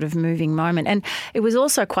very sort of moving moment. And it was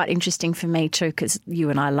also quite interesting for me too, because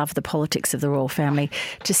you and I love the politics of the royal family,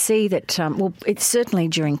 to see that, it's certainly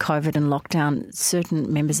during COVID and lockdown,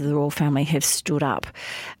 certain members of the royal family have stood up.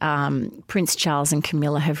 Prince Charles and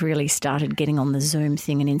Camilla have really started getting on the Zoom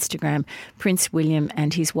thing and Instagram. Prince William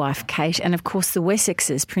and his wife Kate, and of course the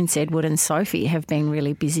Wessexes, Prince Edward and Sophie, have been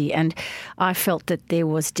really busy. And I felt that there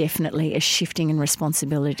was definitely a shifting in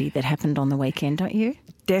responsibility that happened on the weekend, don't you?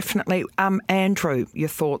 definitely. Andrew, your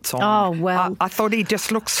thoughts on? Oh, well. I thought he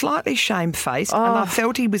just looked slightly shamefaced, and I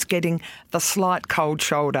felt he was getting the slight cold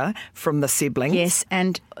shoulder from the siblings. Yes,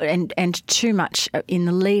 and too much in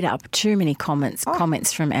the lead up. Too many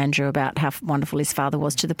comments from Andrew about how wonderful his father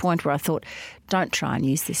was, to the point where I thought, don't try and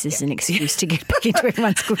use this as an excuse to get back into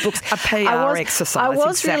everyone's good books. A PR exercise,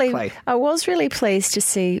 exactly. I was really pleased to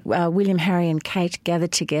see William, Harry and Kate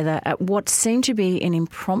gathered together at what seemed to be an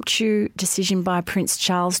impromptu decision by Prince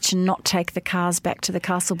Charles to not take the cars back to the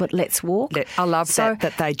castle, but let's walk. I love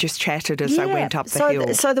that they just chatted as they went up the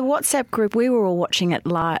hill. So the WhatsApp group, we were all watching it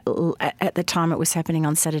live at the time it was happening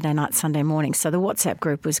on Saturday night, Sunday morning. So the WhatsApp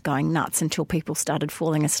group was going nuts until people started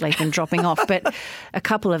falling asleep and dropping off. But a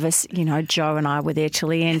couple of us, Joe and I were there till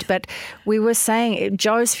the end. But we were saying,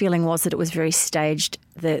 Joe's feeling was that it was very staged,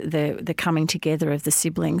 the coming together of the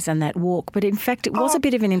siblings and that walk. But in fact, it was a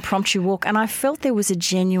bit of an impromptu walk, and I felt there was a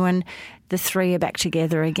genuine, the three are back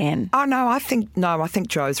together again. Oh, no, I think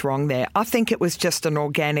Joe's wrong there. I think it was just an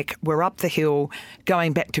organic, we're up the hill,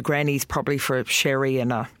 going back to Granny's probably for a sherry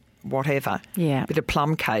and a whatever, bit of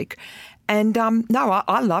plum cake. And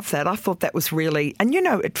I love that. I thought that was really, and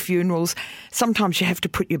at funerals, sometimes you have to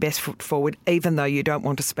put your best foot forward, even though you don't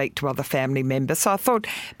want to speak to other family members. So I thought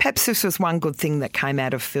perhaps this was one good thing that came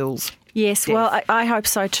out of Phil's. Yes, death. Well, I hope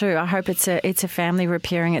so too. I hope it's a family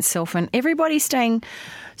repairing itself, and everybody staying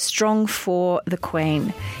strong for the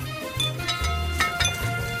Queen.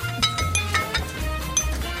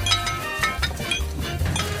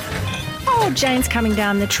 Oh, Jane's coming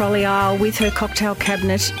down the trolley aisle with her cocktail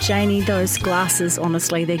cabinet. Janie, those glasses,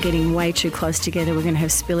 honestly, they're getting way too close together. We're going to have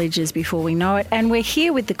spillages before we know it. And we're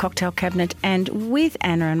here with the cocktail cabinet, and with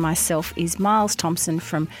Anna and myself is Miles Thompson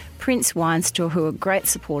from Prince Wine Store, who are great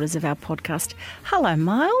supporters of our podcast. Hello,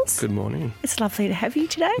 Miles. Good morning. It's lovely to have you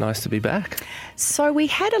today. Nice to be back. So we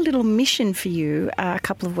had a little mission for you a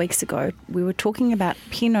couple of weeks ago. We were talking about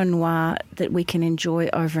Pinot Noir that we can enjoy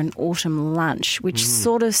over an autumn lunch, which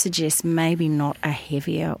sort of suggests maybe not a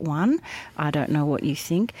heavier one. I don't know what you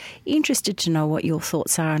think. Interested to know what your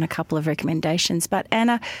thoughts are and a couple of recommendations. But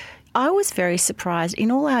Anna, I was very surprised. In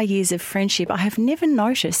all our years of friendship, I have never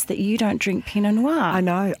noticed that you don't drink Pinot Noir. I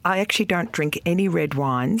know. I actually don't drink any red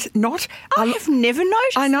wines. I have never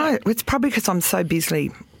noticed. I know. It's probably because I'm so busy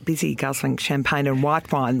guzzling champagne and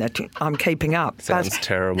white wine that I'm keeping up. Sounds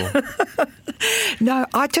terrible. No,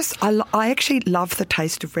 I actually love the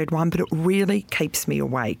taste of red wine, but it really keeps me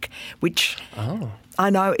awake, which I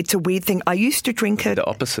know it's a weird thing. I used to drink it. The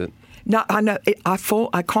opposite. No, I know.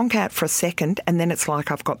 I conk out for a second, and then it's like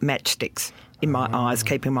I've got matchsticks in my eyes,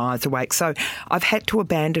 keeping my eyes awake. So I've had to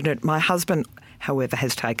abandon it. My husband, however,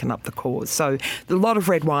 has taken up the cause. So a lot of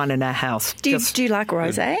red wine in our house. Do you like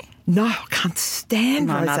rosé? No, I can't stand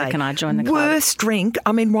rosé. Neither can I join the club. Worst drink.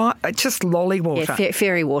 I mean, why? It's just lolly water. Yeah,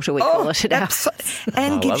 fairy water we call it.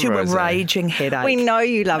 And gives you a raging headache. We know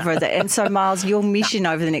you love rosé. And so, Miles, your mission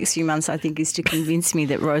over the next few months, I think, is to convince me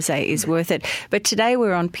that rosé is worth it. But today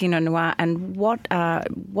we're on Pinot Noir, and what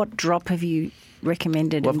drop have you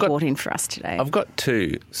recommended brought in for us today? I've got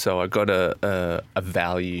two. So I got a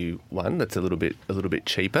value one that's a little bit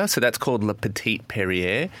cheaper. So that's called Le Petit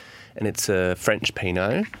Perrier, and it's a French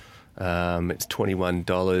Pinot. It's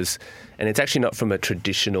 $21, and it's actually not from a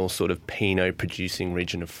traditional sort of Pinot producing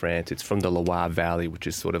region of France. It's from the Loire Valley, which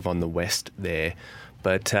is sort of on the west there.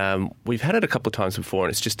 But we've had it a couple of times before,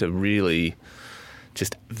 and it's just a really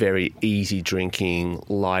just very easy drinking,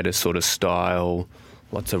 lighter sort of style,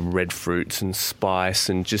 lots of red fruits and spice,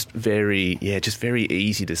 and just very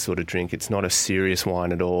easy to sort of drink. It's not a serious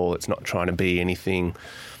wine at all. It's not trying to be anything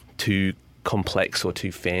too complex or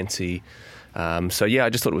too fancy. I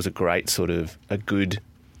just thought it was a great sort of a good,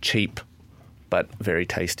 cheap, but very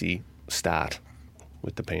tasty start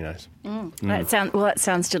with the Pinots. That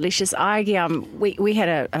sounds delicious. We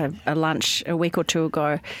had a lunch a week or two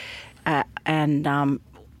ago, and an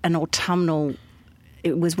autumnal.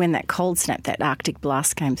 It was when that cold snap, that Arctic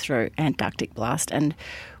blast came through, Antarctic blast, and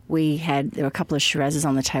there were a couple of Shirazes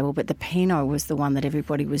on the table, but the Pinot was the one that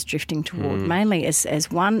everybody was drifting toward, mainly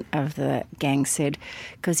as one of the gang said,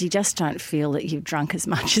 because you just don't feel that you've drunk as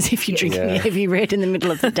much as if you're drinking a heavy red in the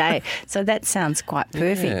middle of the day. So that sounds quite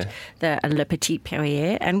perfect, the Le Petit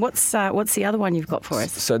Perrier. And what's the other one you've got for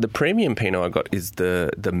us? So the premium Pinot I got is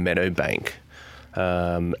the Meadowbank,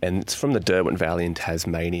 and it's from the Derwent Valley in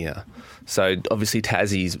Tasmania. So obviously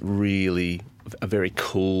Tassie's really a very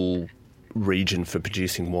cool region for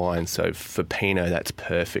producing wine. So for Pinot, that's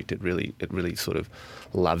perfect. It really sort of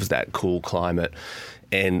loves that cool climate.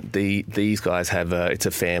 And these guys have it's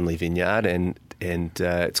a family vineyard, and and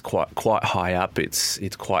it's quite high up. It's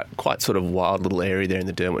quite sort of wild little area there in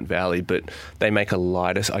the Derwent Valley. But they make a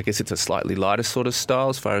lighter. I guess it's a slightly lighter sort of style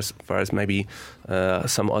as far as maybe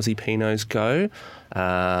some Aussie Pinots go.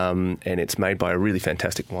 And it's made by a really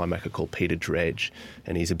fantastic winemaker called Peter Dredge,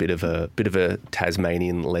 and he's a bit of a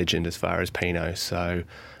Tasmanian legend as far as Pinot. So,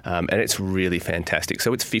 and it's really fantastic.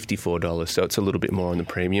 So it's $54. So it's a little bit more on the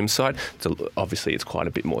premium side. Obviously, it's quite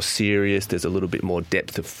a bit more serious. There's a little bit more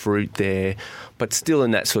depth of fruit there, but still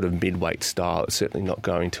in that sort of mid-weight style. It's certainly not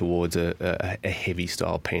going towards a heavy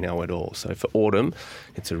style Pinot at all. So for autumn,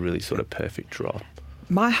 it's a really sort of perfect drop.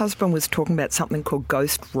 My husband was talking about something called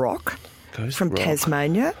Ghost Rock. From Rock.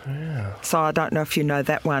 Tasmania. Yeah. So I don't know if you know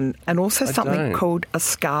that one. And also something called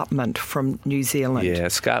Escarpment from New Zealand. Yeah,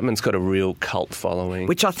 Escarpment's got a real cult following.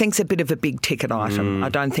 Which I think's a bit of a big ticket item. I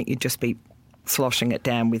don't think you'd just be sloshing it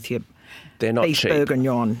down with your They're not beef cheap.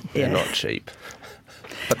 bourguignon. They're not cheap.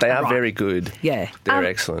 But they are very good. Yeah. They're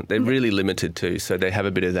excellent. They're really limited too, so they have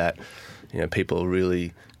a bit of that, people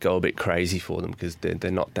really go a bit crazy for them because they're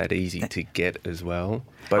not that easy to get as well.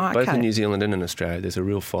 But both in New Zealand and in Australia, there's a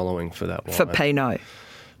real following for that wine. For Pinot.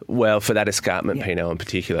 Well, for that Escarpment Pinot in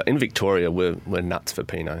particular. In Victoria, we're nuts for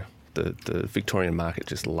Pinot. The Victorian market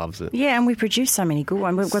just loves it. Yeah, and we produce so many good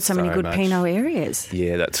ones. We've got so many good much. Pinot areas.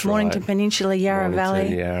 Yeah, that's Mornington right. Peninsula, Yarra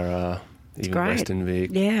Valley. Yarra, even great. Western Vic,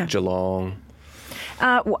 Yeah. Geelong.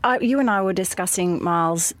 You and I were discussing,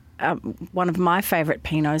 Miles, one of my favourite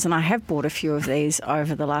Pinots, and I have bought a few of these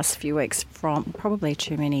over the last few weeks from probably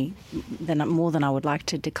too many, more than I would like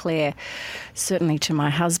to declare, certainly to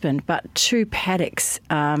my husband, but two paddocks,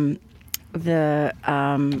 the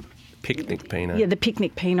Picnic Pinot. Yeah, the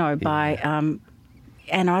Picnic Pinot by,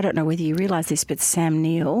 and I don't know whether you realise this, but Sam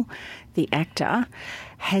Neill, the actor,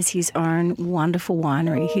 has his own wonderful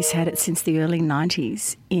winery. He's had it since the early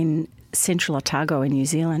 90s in Central Otago in New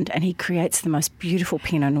Zealand, and he creates the most beautiful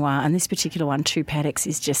Pinot Noir, and this particular one, Two Paddocks,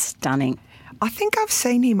 is just stunning. I think I've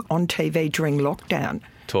seen him on TV during lockdown.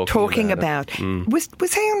 Talking about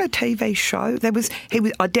was he on a TV show?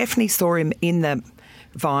 I definitely saw him in the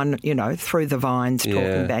vine, through the vines,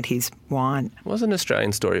 talking about his wine. It wasn't an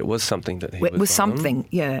Australian story. It was something that he It was on. something,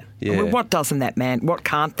 yeah. Yeah. I mean, what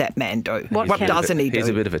can't that man do? What doesn't he do? He's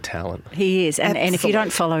a bit of a talent. He is. And if you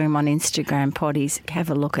don't follow him on Instagram, Poddies, have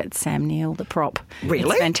a look at Sam Neill, the prop. Really?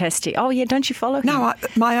 It's fantastic. Oh, yeah, don't you follow him? No,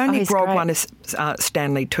 my only grog great. one is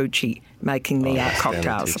Stanley Tucci making the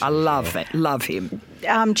cocktails. Tucci, I love it. Love him.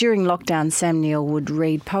 During lockdown, Sam Neill would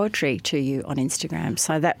read poetry to you on Instagram,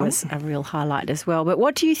 so that was a real highlight as well. But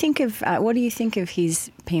what do you think of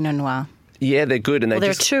his Pinot Noir? Yeah, they're good, and There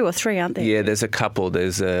are two or three, aren't there? Yeah, there's a couple.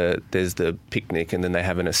 There's the Picnic, and then they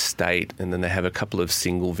have an estate, and then they have a couple of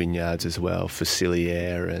single vineyards as well,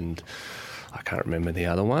 Facilier, and I can't remember the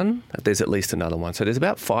other one. There's at least another one. So there's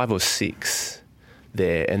about 5 or 6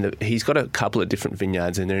 there, and he's got a couple of different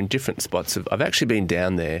vineyards, and they're in different spots. I've actually been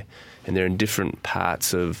down there, and they're in different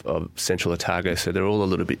parts of Central Otago, so they're all a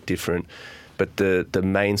little bit different. But the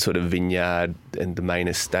main sort of vineyard and the main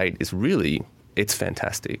estate is really... It's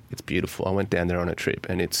fantastic. It's beautiful. I went down there on a trip,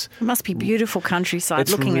 and it must be beautiful countryside.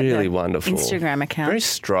 It's looking really at the wonderful Instagram account. Very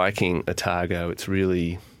striking Otago. It's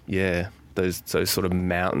really those sort of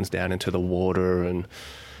mountains down into the water, and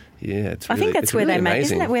it's. I think that's where really they made. amazing.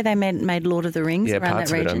 Isn't that where they made Lord of the Rings? Yeah, around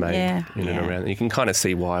parts that of it region? are made in Yeah. and around. You can kind of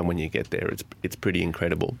see why when you get there. It's pretty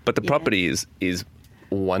incredible. But the property is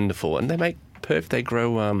wonderful, and they make They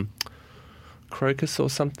grow crocus or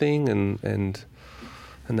something, and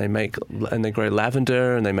they grow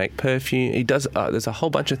lavender, and they make perfume. He does. There's a whole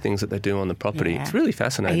bunch of things that they do on the property. Yeah. It's really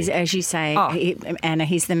fascinating. He's, as you say, Anna,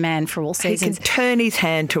 he's the man for all He seasons. can turn his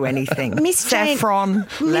hand to anything. Miss Jane- Saffron,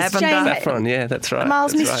 lavender. Saffron, yeah, that's right.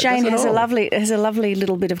 Miles, that's Miss right. Jane Does it has a lovely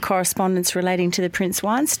little bit of correspondence relating to the Prince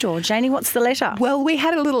Wine Store. Janie, what's the letter? Well, we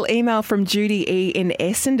had a little email from Judy E. in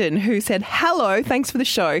Essendon who said, "Hello, thanks for the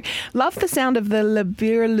show. Love the sound of the Le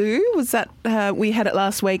Birelou. Was that we had it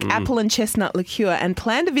last week? Apple and chestnut liqueur, and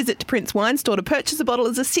planned a visit to Prince Wine Store to purchase a bottle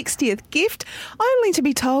as a 60th gift, only to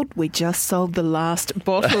be told we just sold the last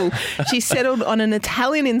bottle." She settled on an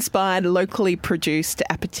Italian-inspired, locally produced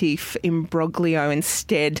aperitif imbroglio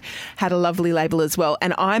instead. Had a lovely label as well.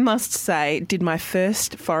 And I must say, did my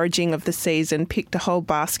first foraging of the season, picked a whole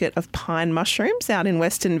basket of pine mushrooms out in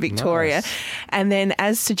Western Victoria. Nice. And then,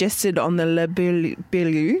 as suggested on the Le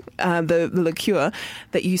Birelou, the liqueur,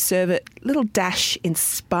 that you serve it little dash in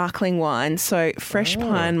sparkling wine. So fresh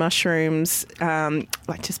pine mushrooms,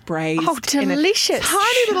 like just braised. Oh, delicious. In a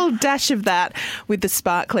tiny little dash of that with the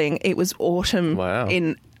sparkling. It was autumn Wow.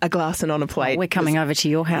 in a glass and on a plate. We're coming over to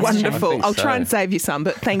your house. Wonderful. I'll so. try and save you some,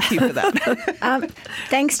 but thank you for that.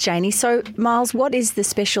 Thanks, Janie. So, Miles, what is the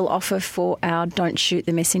special offer for our Don't Shoot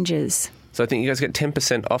the Messengers? So I think you guys get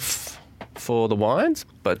 10% off for the wines,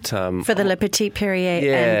 but For the Le Petit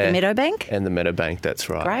Perrier and the Meadowbank? and the Meadowbank, that's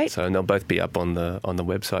right. Great. So they'll both be up on the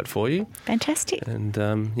website for you, Fantastic. and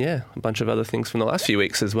a bunch of other things from the last few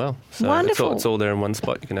weeks as well. So Wonderful. It's all there in one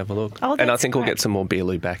spot. You can have a look. Oh, and I that's think we'll great. get some more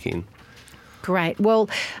Beerloo back in. Great. Well,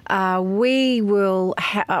 we will,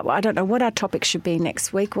 I don't know what our topic should be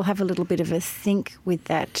next week. We'll have a little bit of a think with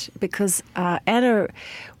that because Anna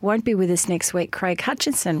won't be with us next week. Craig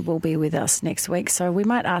Hutchinson will be with us next week. So we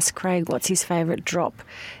might ask Craig what's his favourite drop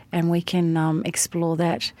and we can explore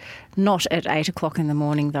that. Not at 8 o'clock in the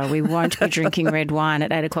morning, though. We won't be drinking red wine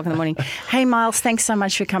at 8 o'clock in the morning. Hey, Miles, thanks so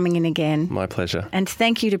much for coming in again. My pleasure. And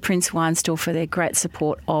thank you to Prince Wine Store for their great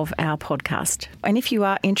support of our podcast. And if you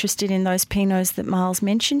are interested in those Pinots that Miles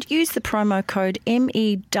mentioned, use the promo code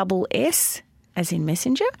MESS, as in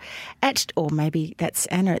messenger, or maybe that's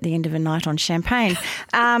Anna at the end of a night on champagne,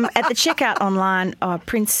 at the checkout online,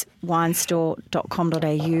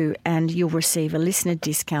 princewinestore.com.au, and you'll receive a listener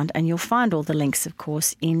discount, and you'll find all the links, of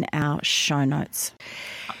course, in our show notes.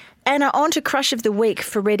 Anna, on to Crush of the Week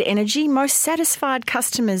for Red Energy. Most satisfied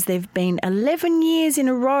customers. They've been 11 years in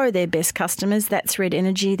a row, their best customers. That's Red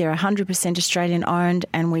Energy. They're 100% Australian owned,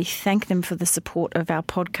 and we thank them for the support of our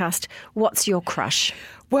podcast. What's your crush?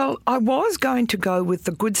 Well, I was going to go with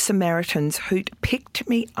the Good Samaritans who'd picked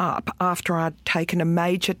me up after I'd taken a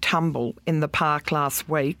major tumble in the park last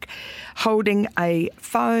week, holding a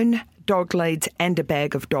phone, dog leads and a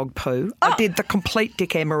bag of dog poo. I did the complete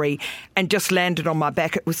Dick Emery and just landed on my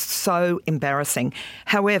back. It was so embarrassing.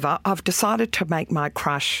 However, I've decided to make my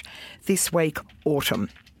crush this week autumn,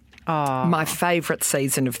 my favourite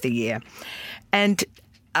season of the year. And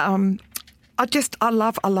I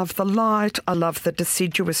love the light. I love the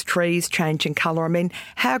deciduous trees changing colour. I mean,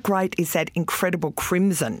 how great is that incredible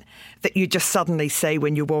crimson that you just suddenly see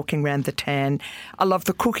when you're walking around the tan? I love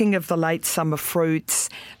the cooking of the late summer fruits,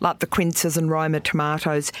 like the quinces and Roma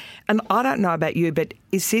tomatoes. And I don't know about you, but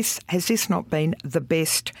has this not been the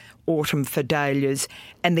best autumn for dahlias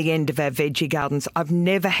and the end of our veggie gardens? I've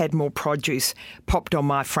never had more produce popped on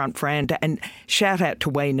my front veranda, and shout out to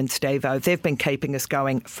Ween and Steve-O. They've been keeping us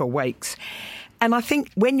going for weeks. And I think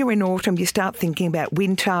when you're in autumn, you start thinking about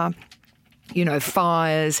winter,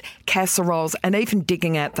 fires, casseroles, and even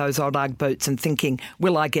digging out those old Ugg boots and thinking,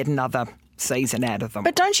 will I get another season out of them?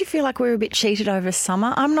 But don't you feel like we're a bit cheated over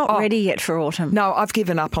summer? I'm not ready yet for autumn. No, I've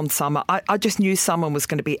given up on summer. I just knew summer was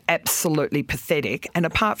going to be absolutely pathetic. And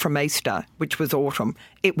apart from Easter, which was autumn,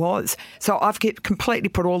 it was. So I've completely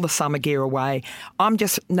put all the summer gear away. I'm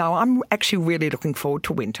actually really looking forward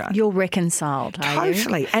to winter. You're reconciled, are you?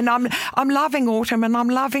 Totally. And I'm loving autumn, and I'm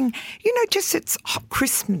loving, just its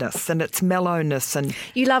crispness and its mellowness. And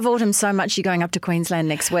You love autumn so much you're going up to Queensland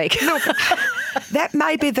next week. look, that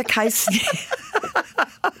may be the case.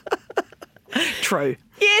 True.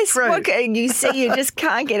 Yes, True. okay, you see, you just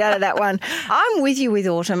can't get out of that one. I'm with you with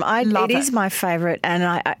autumn. It is my favourite,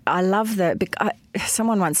 and I love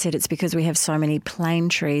someone once said it's because we have so many plane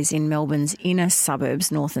trees in Melbourne's inner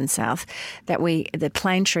suburbs, north and south, that the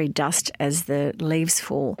plane tree dust as the leaves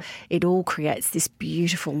fall, it all creates this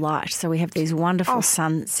beautiful light. So we have these wonderful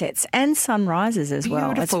sunsets and sunrises as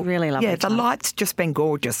well. Beautiful. It's really lovely. Yeah, the light's just been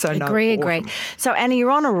gorgeous. So Agree. So, Annie,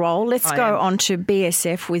 you're on a roll. Let's go am. on to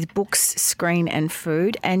BSF with books, screen and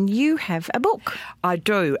food. And you have a book. I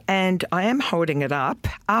do, and I am holding it up.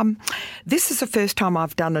 This is the first time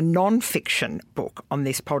I've done a non-fiction book on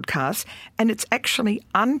this podcast, and it's actually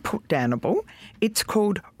unputdownable. It's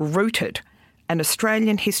called Rooted, An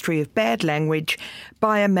Australian History of Bad Language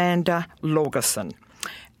by Amanda Lorgeson.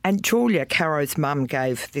 And Julia, Caro's mum,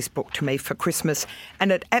 gave this book to me for Christmas,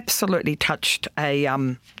 and it absolutely touched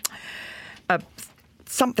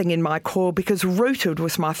something in my core, because rooted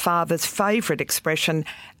was my father's favourite expression,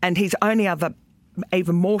 and his only other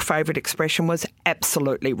even more favourite expression was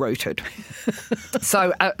absolutely rooted.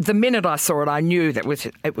 So the minute I saw it, I knew that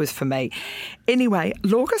it was for me. Anyway,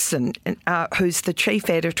 Lorgeson, who's the chief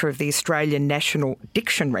editor of the Australian National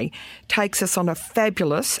Dictionary, takes us on a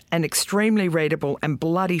fabulous and extremely readable and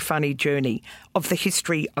bloody funny journey of the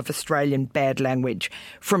history of Australian bad language,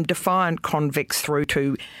 from defiant convicts through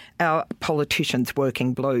to our politicians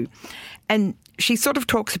working blue. And she sort of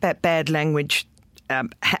talks about bad language.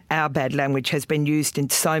 Our bad language has been used in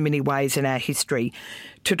so many ways in our history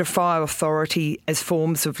to defy authority, as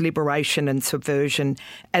forms of liberation and subversion,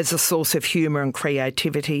 as a source of humour and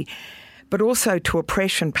creativity, but also to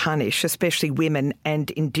oppress and punish, especially women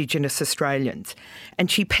and Indigenous Australians. And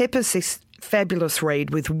she peppers this fabulous read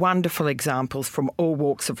with wonderful examples from all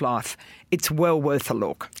walks of life. It's well worth a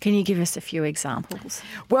look. Can you give us a few examples?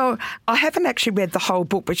 Well, I haven't actually read the whole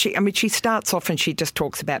book, but she starts off and she just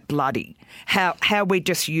talks about bloody, how we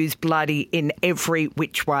just use bloody in every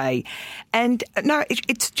which way. And no,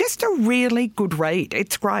 it's just a really good read.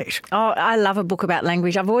 It's great. Oh, I love a book about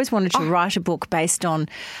language. I've always wanted to write a book based on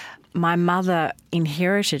my mother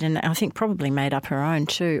inherited, and I think probably made up her own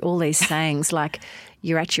too, all these sayings like,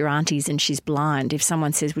 you're at your auntie's and she's blind. If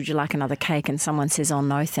someone says, would you like another cake? And someone says, oh,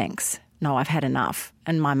 no, thanks. No, I've had enough.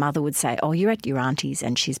 And my mother would say, oh, you're at your auntie's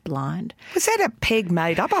and she's blind. Was that a peg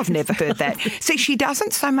made up? I've never heard that. See, she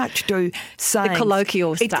doesn't so much do sayings. The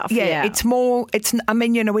colloquial stuff, yeah. It's more, I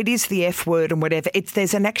mean, it is the F word and whatever.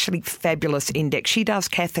 There's an actually fabulous index. She does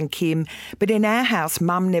Kath and Kim, but in our house,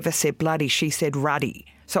 Mum never said bloody, she said ruddy.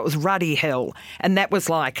 So it was ruddy hell. And that was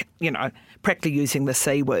like, practically using the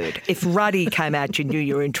C word. If ruddy came out, you knew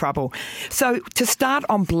you were in trouble. So to start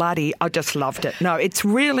on bloody, I just loved it. No, it's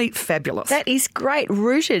really fabulous. That is great.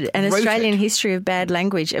 Rooted, an Australian history of bad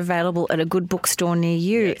language, available at a good bookstore near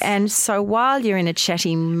you. Yes. And so while you're in a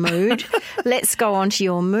chatty mood, let's go on to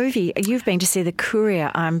your movie. You've been to see The Courier.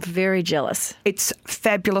 I'm very jealous. It's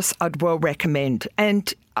fabulous. I'd well recommend.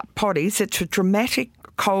 And Potties, it's a dramatic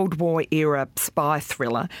Cold War era spy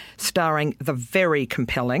thriller starring the very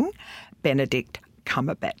compelling Benedict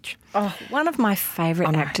Cumberbatch. Oh, one of my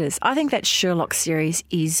favourite actors. I think that Sherlock series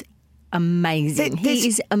is amazing. He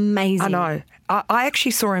is amazing. I know. I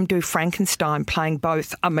actually saw him do Frankenstein on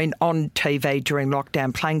TV during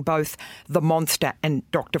lockdown, playing both the monster and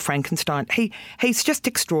Dr. Frankenstein. He's just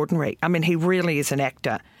extraordinary. I mean, he really is an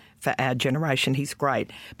actor for our generation. He's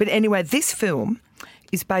great. But anyway, this film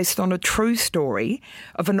is based on a true story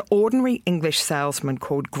of an ordinary English salesman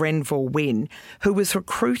called Grenville Wynne, who was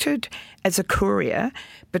recruited as a courier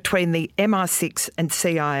between the MI6 and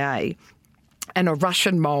CIA and a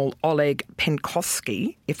Russian mole, Oleg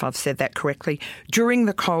Penkovsky, if I've said that correctly, during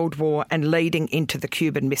the Cold War and leading into the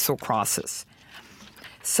Cuban Missile Crisis.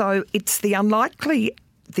 So it's the unlikely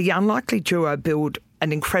duo build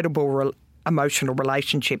an incredible emotional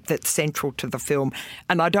relationship that's central to the film.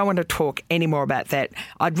 And I don't want to talk any more about that.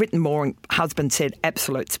 I'd written more and husband said,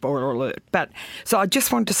 absolute spoiler alert. So I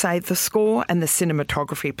just want to say the score and the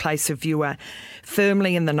cinematography place a viewer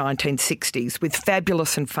firmly in the 1960s with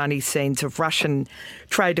fabulous and funny scenes of Russian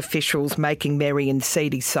trade officials making merry in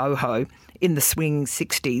seedy Soho in the swinging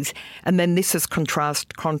 60s. And then this is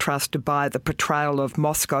contrasted by the portrayal of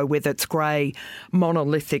Moscow with its grey,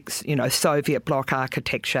 monolithic, Soviet bloc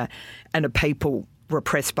architecture and a people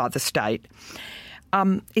repressed by the state.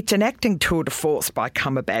 It's an acting tour de force by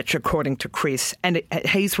Cumberbatch, according to Chris, and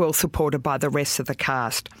he's well supported by the rest of the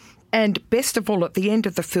cast. And best of all, at the end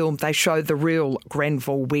of the film, they show the real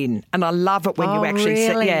Grenville Wynne. And I love it when you actually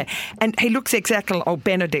really? see, yeah. And he looks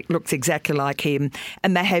Benedict looks exactly like him.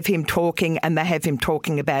 And they have him talking,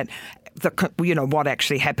 about what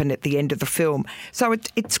actually happened at the end of the film. So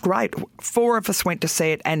it's great. 4 of us went to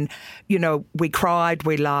see it and, we cried,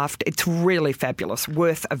 we laughed. It's really fabulous,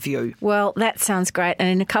 worth a view. Well, that sounds great. And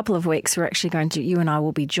in a couple of weeks, you and I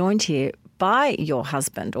will be joined here by your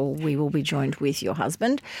husband, or we will be joined with your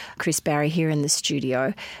husband, Chris Barry, here in the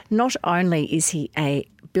studio. Not only is he a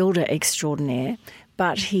builder extraordinaire,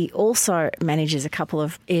 but he also manages a couple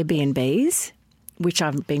of Airbnbs, which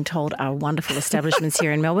I've been told are wonderful establishments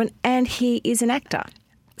here in Melbourne, and he is an actor.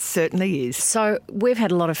 Certainly is. So we've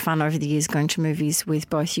had a lot of fun over the years going to movies with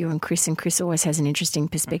both you and Chris always has an interesting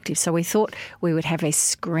perspective. So we thought we would have a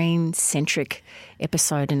screen-centric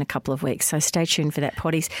episode in a couple of weeks. So stay tuned for that,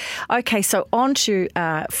 Potties. Okay, so on to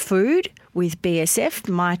food with BSF.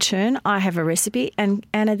 My turn. I have a recipe. And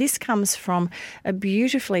Anna, this comes from a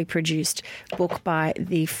beautifully produced book by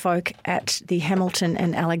the folk at the Hamilton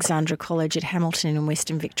and Alexandra College at Hamilton in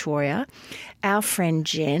Western Victoria. Our friend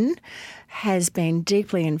Jen has been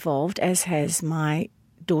deeply involved, as has my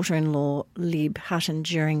daughter-in-law, Lib Hutton,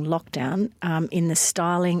 during lockdown in the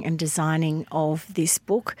styling and designing of this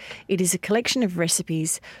book. It is a collection of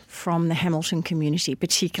recipes from the Hamilton community,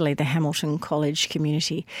 particularly the Hamilton College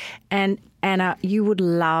community. And Anna, you would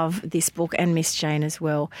love this book, and Miss Jane as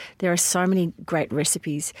well. There are so many great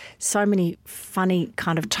recipes, so many funny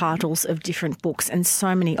kind of titles of different books, and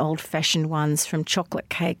so many old-fashioned ones, from chocolate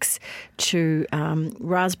cakes to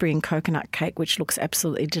raspberry and coconut cake, which looks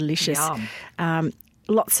absolutely delicious.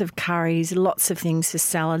 Lots of curries, lots of things for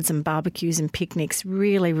salads and barbecues and picnics.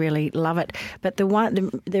 Really, really love it. But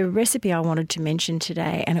the recipe I wanted to mention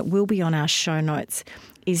today, and it will be on our show notes,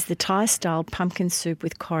 is the Thai-style pumpkin soup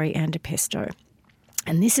with coriander pesto.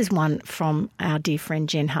 And this is one from our dear friend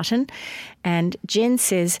Jen Hutton. And Jen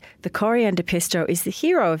says, the coriander pesto is the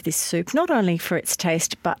hero of this soup, not only for its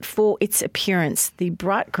taste, but for its appearance. The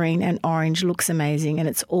bright green and orange looks amazing, and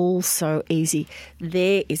it's all so easy.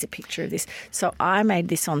 There is a picture of this. So I made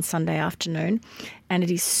this on Sunday afternoon, and it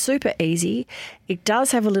is super easy. It does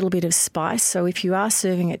have a little bit of spice, so if you are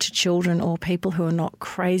serving it to children or people who are not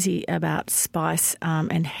crazy about spice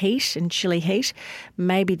and heat and chili heat,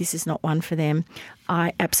 maybe this is not one for them.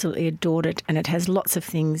 I absolutely adored it, and it has lots of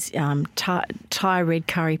things, Thai red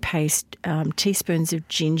curry paste, teaspoons of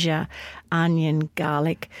ginger, onion,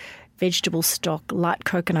 garlic, vegetable stock, light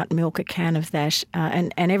coconut milk, a can of that,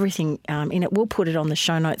 and everything in it. We'll put it on the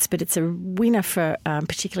show notes, but it's a winner for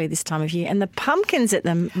particularly this time of year. And the pumpkins at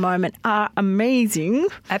the moment are amazing.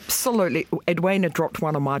 Absolutely. Edwina dropped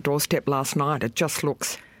one on my doorstep last night. It just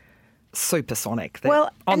looks supersonic. They're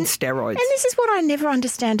on steroids. And this is what I never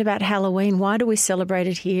understand about Halloween. Why do we celebrate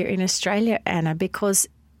it here in Australia, Anna? Because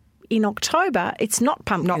in October, it's not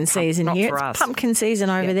pumpkin season here. It's pumpkin season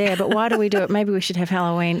over there. But why do we do it? Maybe we should have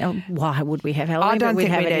Halloween. Oh, why would we have Halloween? I don't think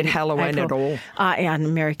we need Halloween at all. An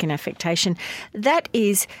American affectation. That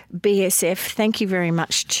is BSF. Thank you very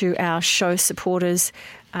much to our show supporters,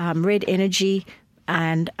 Red Energy.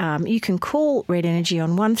 And you can call Red Energy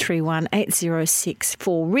on 131 806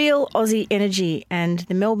 for real Aussie energy, and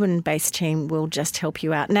the Melbourne-based team will just help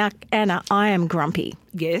you out. Now, Anna, I am grumpy.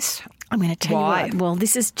 Yes. I'm going to tell Why? you what. Well,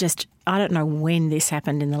 this is just, I don't know when this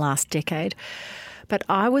happened in the last decade, but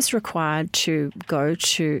I was required to go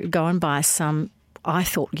and buy some, I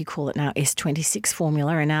thought you call it now S26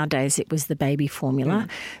 formula. In our days, it was the baby formula,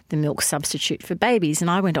 the milk substitute for babies.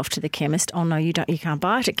 And I went off to the chemist. Oh, no, you can't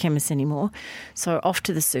buy it at chemists anymore. So off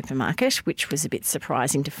to the supermarket, which was a bit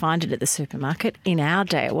surprising to find it at the supermarket. In our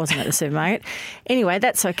day, it wasn't at the supermarket. Anyway,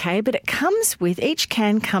 that's okay. But each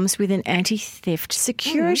can comes with an anti-theft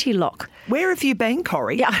security lock. Where have you been,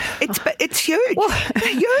 Corrie? Yeah. It's huge. Well,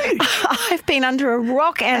 huge. I've been under a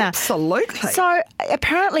rock, Anna. Absolutely. So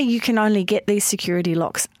apparently you can only get these security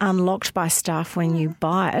locks unlocked by staff when you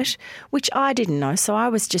buy it, which I didn't know. So I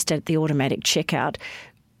was just at the automatic checkout,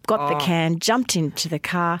 got the can, jumped into the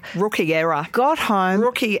car. Rookie error. Got home.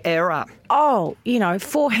 Rookie error.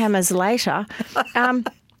 4 hammers later.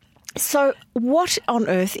 So what on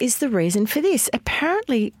earth is the reason for this?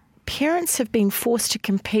 Apparently parents have been forced to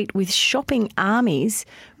compete with shopping armies,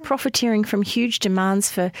 profiteering from huge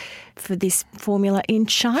demands for this formula in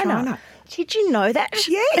China. Did you know that?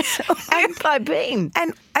 Yes. Where have I been?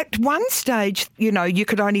 And at one stage, you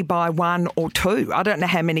could only buy one or two. I don't know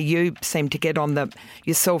how many you seem to get on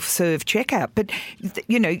your self-serve checkout, but,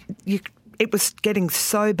 it was getting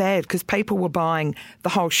so bad because people were buying the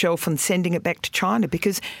whole shelf and sending it back to China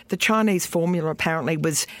because the Chinese formula apparently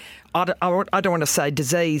was, I don't want to say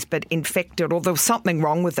disease, but infected, or there was something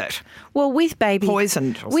wrong with it. Well, with baby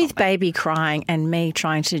poisoned, with baby crying and me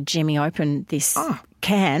trying to jimmy open this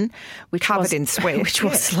can, which covered was in sweat, which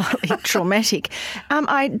was slightly traumatic.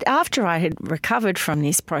 After I had recovered from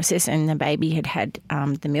this process and the baby had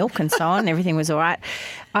the milk and so on, everything was all right.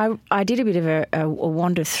 I did a bit of a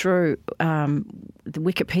wander through the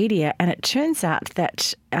Wikipedia, and it turns out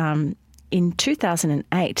that in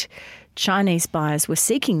 2008. Chinese buyers were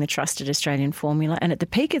seeking the trusted Australian formula, and at the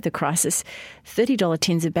peak of the crisis, $30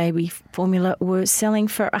 tins of baby formula were selling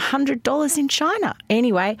for $100 in China.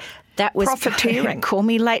 Anyway, that was profiteering. Call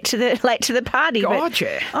me late to the party.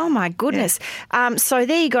 Gotcha. Oh my goodness! Yeah. So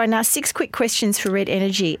there you go. Now 6 quick questions for Red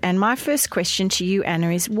Energy, and my first question to you,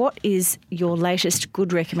 Anna, is: what is your latest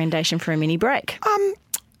good recommendation for a mini break?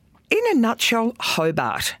 In a nutshell,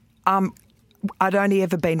 Hobart. I'd only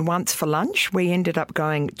ever been once for lunch. We ended up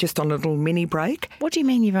going just on a little mini break. What do you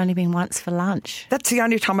mean you've only been once for lunch? That's the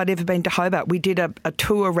only time I'd ever been to Hobart. We did a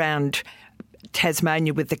tour around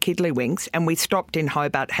Tasmania with the Kiddlywinks, and we stopped in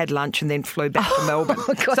Hobart, had lunch, and then flew back to Melbourne.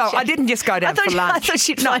 Gotcha. So I didn't just go down for lunch. I thought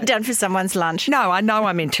you'd fly down for someone's lunch. No, I know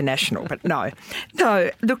I'm international, but no.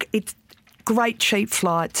 No, look, it's great cheap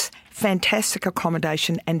flights, fantastic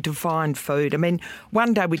accommodation and divine food. I mean,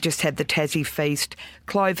 one day we just had the Tassie Feast,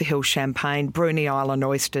 Clover Hill champagne, Bruny Island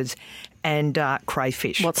oysters and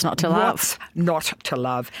crayfish. What's not to love? What's not to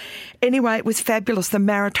love? Anyway, it was fabulous. The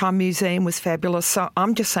Maritime Museum was fabulous. So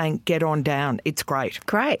I'm just saying, get on down. It's great.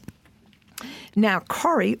 Great. Now,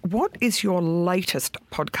 Corrie, what is your latest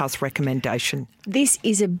podcast recommendation? This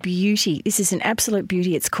is a beauty. This is an absolute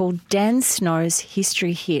beauty. It's called Dan Snow's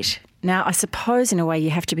History Hit. Now, I suppose in a way you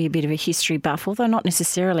have to be a bit of a history buff, although not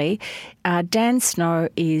necessarily. Dan Snow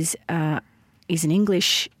is an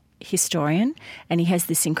English historian, and he has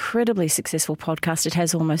this incredibly successful podcast. It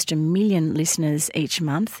has almost 1 million listeners each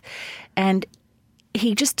month, and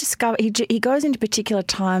he just discovered, he goes into particular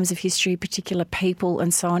times of history, particular people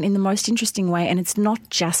and so on in the most interesting way. And it's not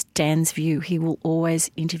just Dan's view. He will always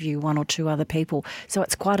interview one or two other people. So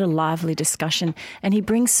it's quite a lively discussion. And he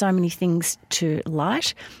brings so many things to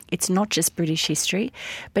light. It's not just British history.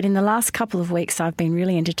 But in the last couple of weeks, I've been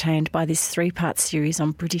really entertained by this 3-part series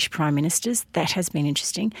on British Prime Ministers. That has been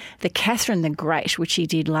interesting. The Catherine the Great, which he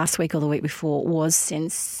did last week or the week before, was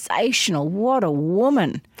sensational. What a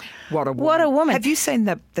woman. What a woman. What a woman. Have you seen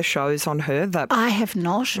the shows on her? I have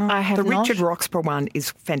not. I have the not. Richard Roxburgh one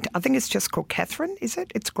is fantastic. I think it's just called Catherine, is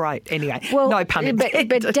it? It's great. Anyway, Well, no pun intended.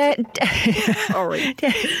 But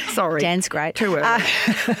Sorry. Dan's great. Too early.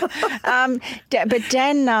 But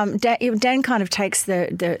Dan kind of takes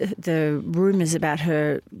the rumours about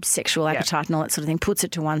her sexual appetite and all that sort of thing, puts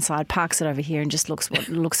it to one side, parks it over here, and just looks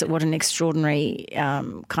at what an extraordinary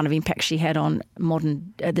kind of impact she had on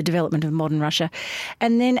the development of modern Russia.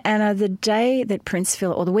 And then, Anna, the day that Prince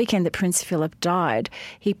Philip, or the weekend that Prince Philip died,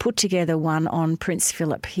 he put together one on Prince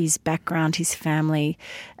Philip, his background, his family,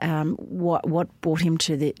 what brought him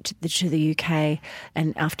to the UK,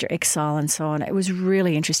 and after exile and so on. It was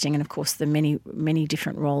really interesting, and of course the many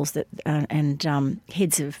different roles that and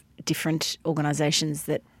heads of different organisations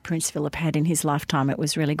that Prince Philip had in his lifetime. It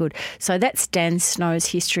was really good. So that's Dan Snow's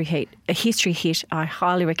history hit. I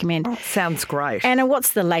highly recommend. Oh, sounds great. Anna,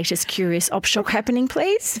 what's the latest curious op shop happening,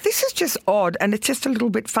 please? This is just odd and it's just a little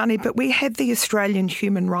bit funny, but we had the Australian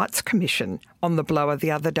Human Rights Commission on the blower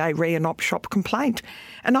the other day, re an op shop complaint.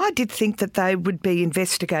 And I did think that they would be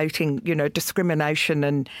investigating, discrimination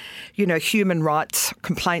and, human rights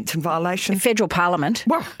complaints and violations. Federal Parliament.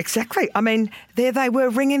 Well, exactly. I mean, there they were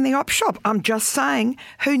ringing the op shop. I'm just saying,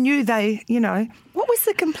 who knew they, What was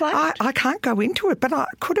the complaint? I can't go into it, but I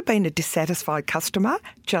could have been a dissatisfied customer,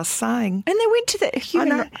 just saying. And they went to the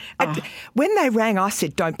human... When they rang, I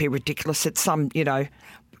said, don't be ridiculous. It's some,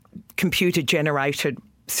 computer-generated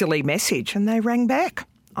silly message. And they rang back.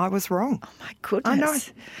 I was wrong. Oh, my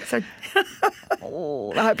goodness. I know.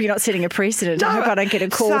 So, I hope you're not setting a precedent. I hope I don't get a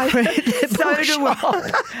call from the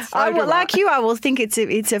bookshop. Like you, I will think it's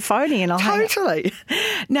a phony and I'll hang it. Totally.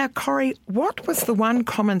 Now, Corrie, what was the one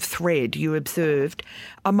common thread you observed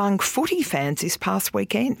among footy fans this past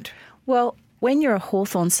weekend? Well, when you're a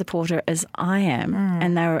Hawthorn supporter, as I am,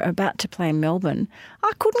 and they were about to play Melbourne,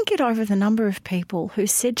 I couldn't get over the number of people who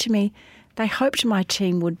said to me they hoped my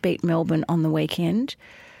team would beat Melbourne on the weekend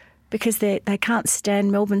because they can't stand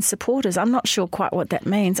Melbourne supporters. I'm not sure quite what that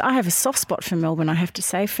means. I have a soft spot for Melbourne, I have to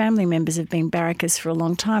say. Family members have been Barrackers for a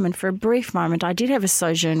long time, and for a brief moment I did have a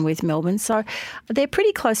sojourn with Melbourne, so they're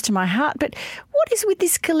pretty close to my heart. But what is with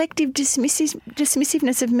this collective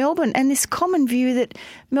dismissiveness of Melbourne and this common view that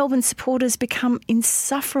Melbourne supporters become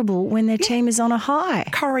insufferable when their team is on a high?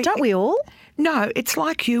 Corrie, don't we all? No, it's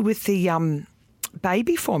like you with the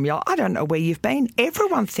baby formula. I don't know where you've been.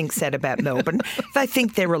 Everyone thinks that about Melbourne. They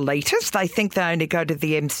think they're elitist. They think they only go to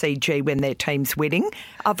the MCG when their team's winning.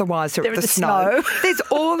 Otherwise, they're at the snow. There's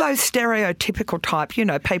all those stereotypical type,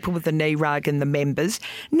 people with the knee rug and the members.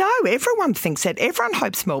 No, everyone thinks that. Everyone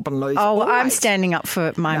hopes Melbourne lose. Oh, well, I'm always. Standing up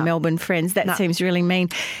for my Melbourne friends. That seems really mean.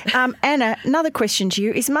 Anna, another question to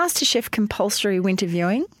you. Is MasterChef compulsory winter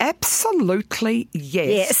viewing? Absolutely,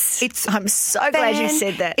 yes. I'm so glad you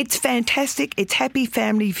said that. It's fantastic. It's happy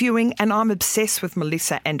family viewing, and I'm obsessed with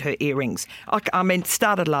Melissa and her earrings. It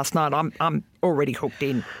started last night. I'm already hooked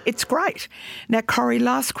in. It's great. Now, Corrie,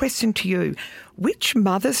 last question to you. Which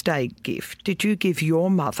Mother's Day gift did you give your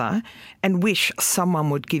mother and wish someone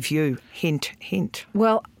would give you? Hint, hint.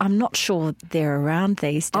 Well, I'm not sure they're around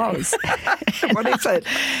these days. What is it?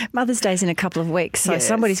 Mother's Day's in a couple of weeks, so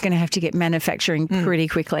somebody's going to have to get manufacturing pretty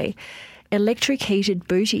quickly. Electric heated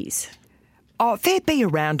booties. Oh, they'd be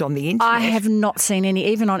around on the internet. I have not seen any,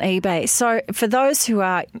 even on eBay. So for those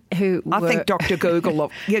I think Dr.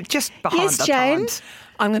 Google, just behind the times.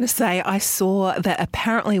 I'm going to say I saw that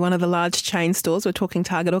apparently one of the large chain stores, we're talking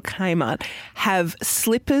Target or Kmart, have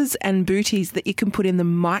slippers and booties that you can put in the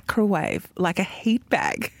microwave like a heat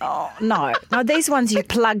bag. Oh, no, these ones you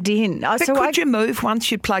plugged in. But could you move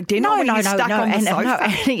once you plugged in? No, or you're stuck on the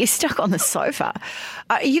sofa? You're stuck on the sofa.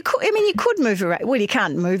 You could move around. Well, you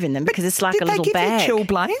can't move in them because it's like a little bag. Did they give you chill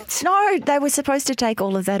blades? No, they were supposed to take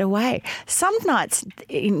all of that away. Some nights,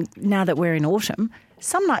 now that we're in autumn,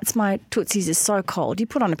 some nights my tootsies are so cold, you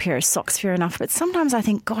put on a pair of socks, fair enough, but sometimes I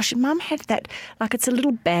think, gosh, Mum had that, like it's a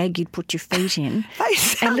little bag you'd put your feet in,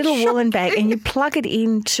 a little woolen bag, and you plug it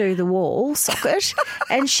into the wall socket,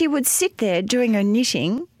 and she would sit there doing her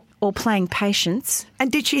knitting or playing patience.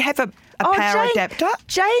 And did she have a power adapter?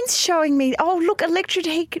 Jane's showing me, look, electric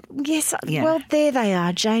heat. Yes, well, there they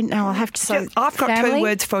are, Jane. Now I'll have to say, I've got two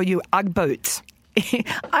words for you, Ugg boots.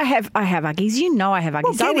 I have Uggies. You know I have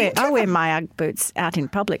Uggies. Well, I wear my Ugg boots out in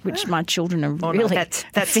public, which my children are no, really that's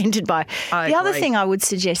offended by. I The other agree. thing I would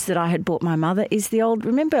suggest that I had bought my mother is the old,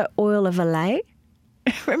 remember oil of Olay?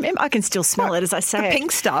 Remember, I can still smell it as I say the it.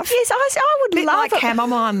 pink stuff? Yes, I would Bit love like it.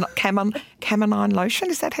 chamomile lotion.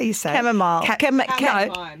 Is that how you say it? Chamomile.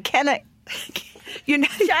 Calamine. You know,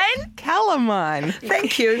 Jane? Calamine.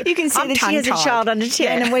 thank you. You can see I'm that she has a tongue-tied. child under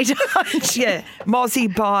 10 and we don't. Yeah,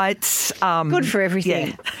 Mozzie bites. Good for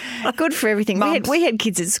everything. Good for everything. Mums. We had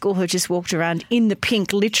kids at school who just walked around in the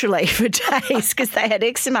pink literally for days because they had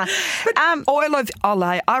eczema. Oil of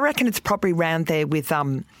Olay, I reckon it's probably round there with,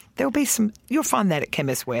 there'll be some, you'll find that at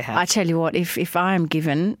Chemist Warehouse. I tell you what, if I am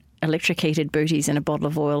given electric heated booties and a bottle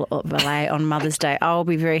of oil of Olay on Mother's Day, I'll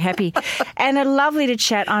be very happy. And lovely to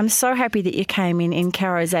chat. I'm so happy that you came in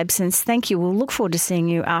Caro's absence. Thank you. We'll look forward to seeing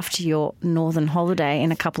you after your northern holiday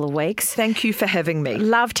in a couple of weeks. Thank you for having me.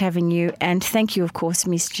 Loved having you. And thank you, of course,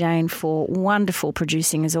 Miss Jane, for wonderful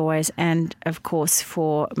producing as always, and, of course,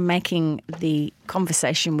 for making the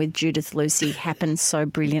conversation with Judith Lucy happen so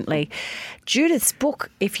brilliantly. Judith's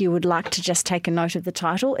book, if you would like to just take a note of the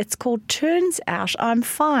title, it's called Turns Out I'm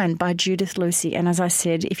Fine by Judith Lucy. And as I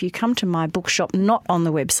said, if you come to my bookshop, not on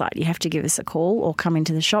the website, you have to give us a call or come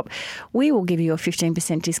into the shop, we will give you a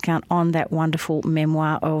 15% discount on that wonderful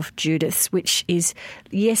memoir of Judith's, which is,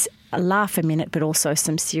 yes, a laugh a minute, but also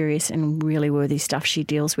some serious and really worthy stuff she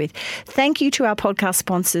deals with. Thank you to our podcast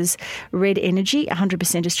sponsors, Red Energy,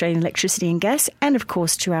 100% Australian electricity and gas, and of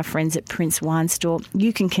course to our friends at Prince Wine Store.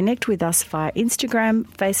 You can connect with us via Instagram,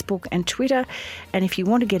 Facebook and Twitter. And if you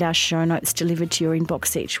want to get our show notes delivered to your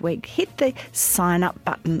inbox each week, hit the sign up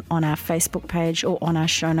button on our Facebook page or on our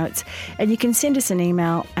show notes. And you can send us an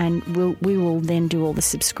email and we will then do all the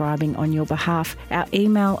subscribing on your behalf. Our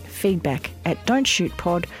email,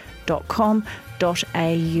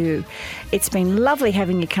 feedback@don'tshootpod.com.au. It's been lovely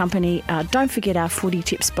having your company. Don't forget our Footy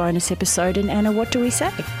Tips bonus episode. And Anna, what do we say?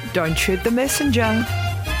 Don't shoot the messenger.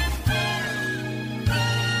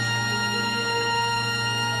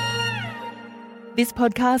 This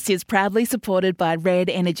podcast is proudly supported by Red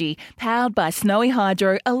Energy, powered by Snowy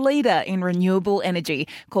Hydro, a leader in renewable energy.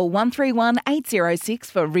 Call 131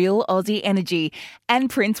 806 for real Aussie energy. And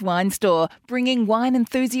Prince Wine Store, bringing wine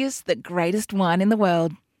enthusiasts the greatest wine in the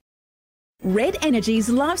world. Red Energy's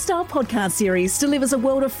lifestyle podcast series delivers a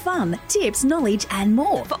world of fun, tips, knowledge and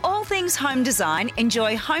more. For all things home design,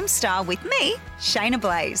 enjoy Homestyle with me, Shayna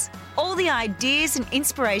Blaze. All the ideas and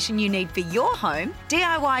inspiration you need for your home,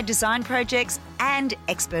 DIY design projects and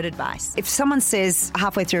expert advice. If someone says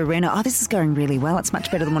halfway through a reno, oh, this is going really well, it's much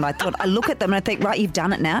better than what I thought, I look at them and I think, right, you've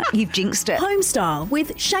done it now, you've jinxed it. Homestyle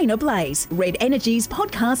with Shayna Blaze, Red Energy's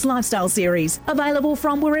podcast lifestyle series. Available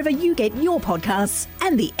from wherever you get your podcasts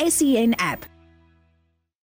and the SEN app.